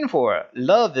you waiting for?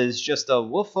 Love is just a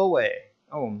woof away.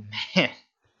 Oh, man.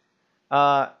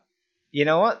 You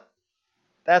know what?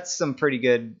 That's some pretty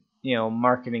good,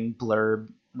 marketing blurb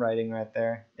writing right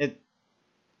there.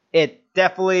 It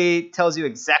definitely tells you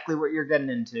exactly what you're getting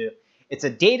into. It's a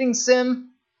dating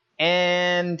sim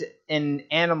and an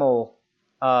animal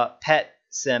pet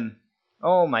sim.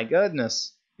 Oh my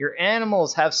goodness. Your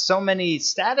animals have so many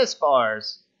status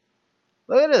bars.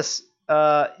 Look at this.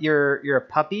 Your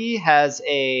puppy has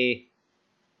a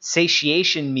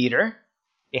satiation meter,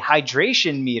 a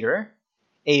hydration meter,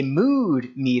 a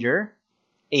mood meter,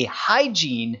 a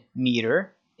hygiene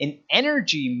meter, an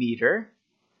energy meter.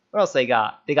 What else they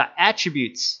got? They got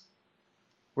attributes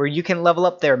where you can level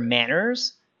up their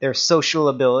manners, their social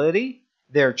ability,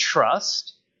 their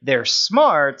trust, their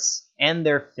smarts, and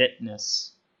their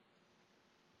fitness.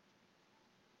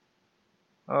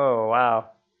 Oh,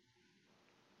 wow.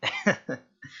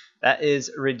 That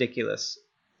is ridiculous.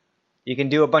 You can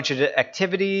do a bunch of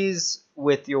activities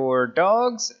with your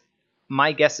dogs.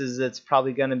 My guess is it's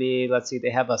probably going to be, let's see, they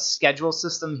have a schedule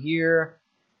system here.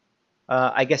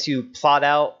 I guess you plot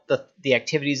out the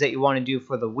activities that you want to do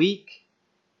for the week.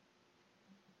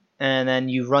 And then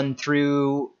you run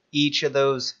through each of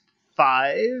those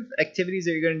 5 activities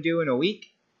that you're going to do in a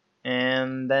week.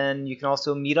 And then you can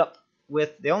also meet up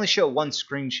with, they only show one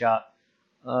screenshot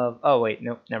of, oh wait,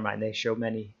 no, never mind. They show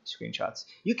many screenshots.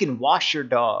 You can wash your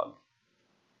dog.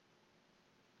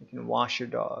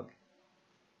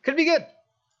 Could be good.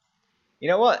 You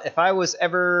know what? If I was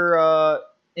ever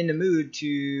in the mood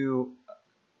to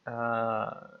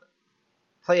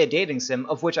play a dating sim,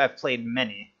 of which I've played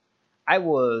many, I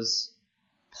was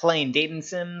playing dating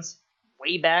sims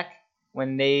way back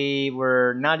when they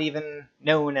were not even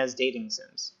known as dating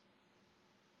sims.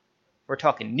 We're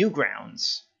talking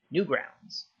Newgrounds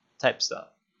type stuff.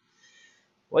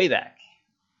 Way back.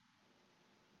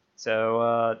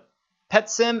 So, Pet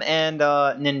Sim and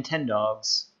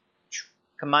Nintendogs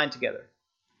combined together.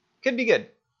 Could be good.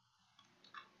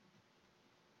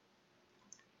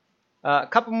 A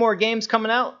couple more games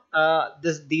coming out.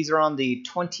 These are on the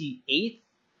 28th.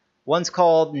 One's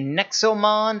called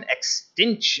Nexomon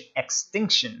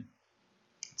Extinction.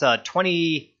 It's a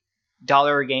 $20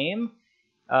 game.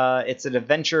 It's an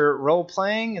adventure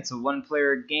role-playing. It's a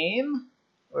one-player game.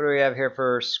 What do we have here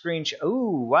for screenshot?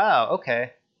 Oh, wow,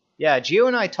 okay. Yeah, Gio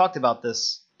and I talked about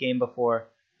this game before.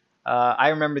 I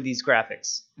remember these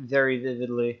graphics very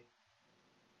vividly.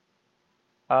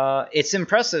 It's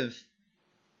impressive.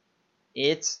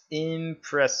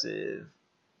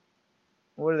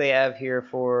 What do they have here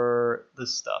for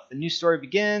this stuff? The new story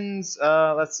begins.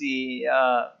 Let's see.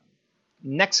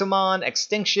 Nexomon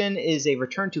Extinction is a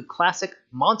return to classic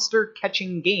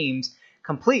monster-catching games,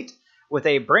 complete with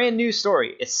a brand new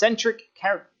story, eccentric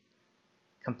character,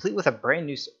 complete with a brand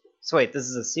new story. So wait, this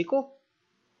is a sequel?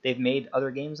 They've made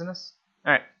other games in this?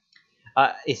 Alright.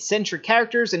 Eccentric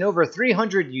characters and over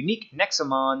 300 unique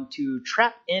Nexomon to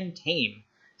trap and tame.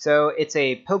 So it's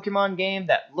a Pokemon game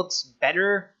that looks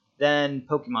better than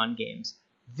Pokemon games.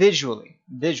 Visually.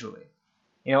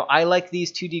 You know, I like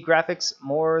these 2D graphics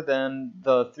more than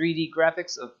the 3D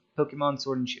graphics of Pokemon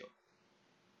Sword and Shield.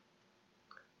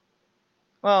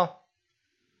 Well,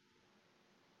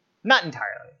 not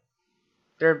entirely.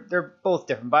 They're both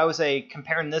different, but I would say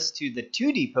comparing this to the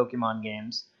 2D Pokemon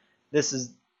games, this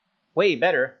is way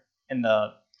better. And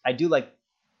I do like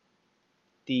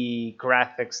the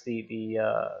graphics, the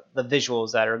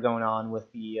visuals that are going on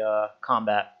with the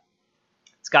combat.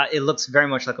 It looks very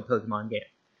much like a Pokemon game.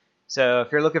 So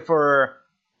if you're looking for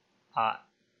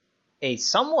a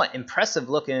somewhat impressive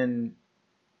looking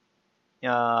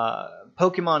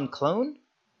Pokemon clone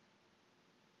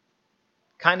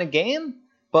kind of game,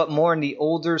 but more in the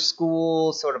older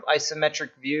school sort of isometric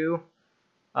view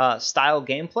style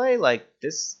gameplay, like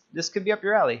this could be up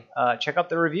your alley. Check out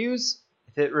the reviews.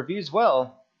 If it reviews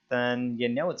well, then you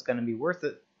know it's going to be worth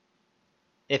it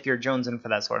if you're jonesing for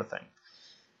that sort of thing.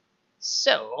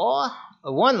 So,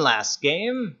 one last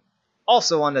game,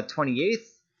 also on the 28th,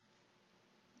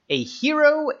 A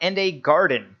Hero and a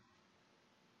Garden.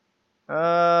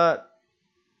 I'm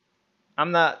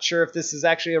not sure if this is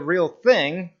actually a real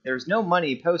thing. There's no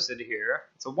money posted here.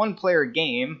 It's a one-player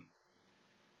game.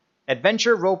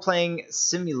 Adventure role-playing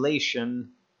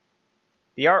simulation.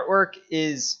 The artwork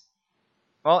is,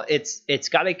 well, it's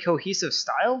got a cohesive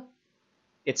style.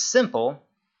 It's simple.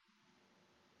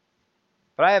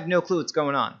 But I have no clue what's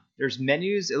going on. There's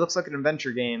menus. It looks like an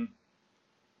adventure game.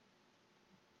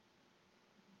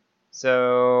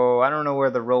 So I don't know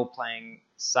where the role-playing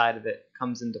side of it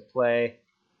comes into play.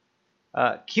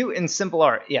 Cute and simple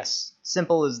art. Yes,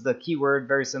 simple is the key word.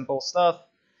 Very simple stuff.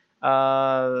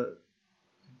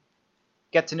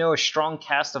 Get to know a strong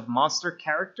cast of monster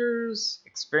characters.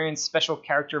 Experience special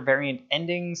character variant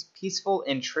endings. Peaceful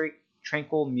and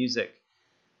tranquil music.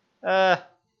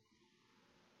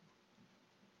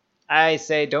 I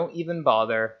say don't even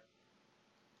bother.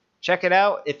 Check it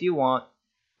out if you want.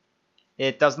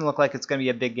 It doesn't look like it's going to be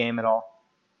a big game at all.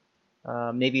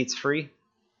 Maybe it's free.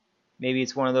 Maybe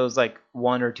it's one of those like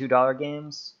 $1 or $2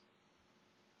 games.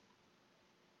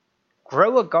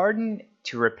 Grow a garden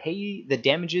to repay the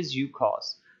damages you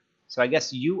cause. So I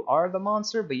guess you are the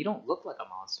monster, but you don't look like a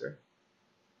monster.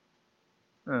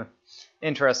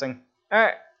 Interesting.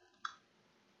 Alright.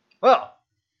 Well,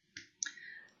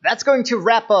 that's going to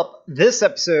wrap up this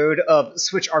episode of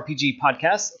Switch RPG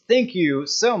Podcast. Thank you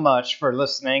so much for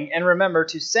listening, and remember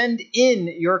to send in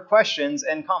your questions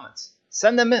and comments.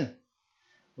 Send them in.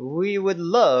 We would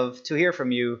love to hear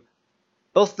from you,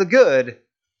 both the good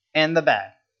and the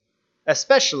bad.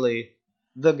 Especially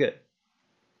the good.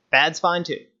 Bad's fine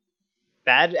too.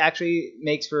 Bad actually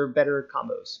makes for better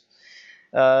combos.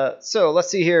 So let's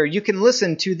see here. You can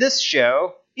listen to this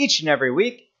show each and every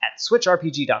week at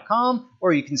switchrpg.com,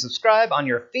 or you can subscribe on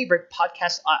your favorite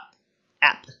podcast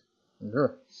app.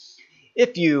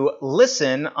 If you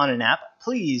listen on an app,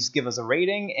 please give us a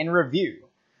rating and review.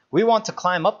 We want to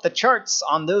climb up the charts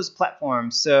on those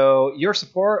platforms, so your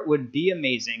support would be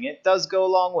amazing. It does go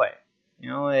a long way. You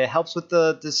know, it helps with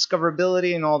the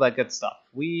discoverability and all that good stuff.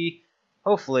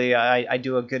 Hopefully, I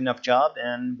do a good enough job,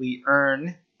 and we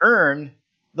earn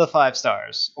the 5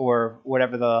 stars, or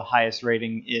whatever the highest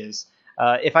rating is.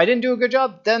 If I didn't do a good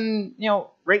job, then,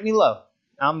 rate me low.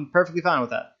 I'm perfectly fine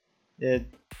with that.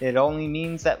 It only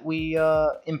means that we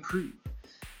improve.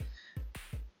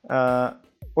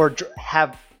 Or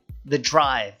have the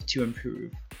drive to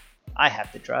improve. I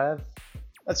have the drive.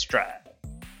 Let's drive.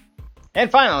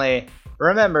 And finally,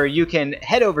 remember you can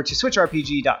head over to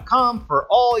switchrpg.com for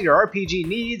all your RPG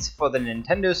needs for the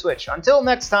Nintendo Switch. Until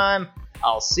next time,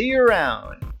 I'll see you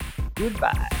around.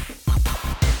 Goodbye.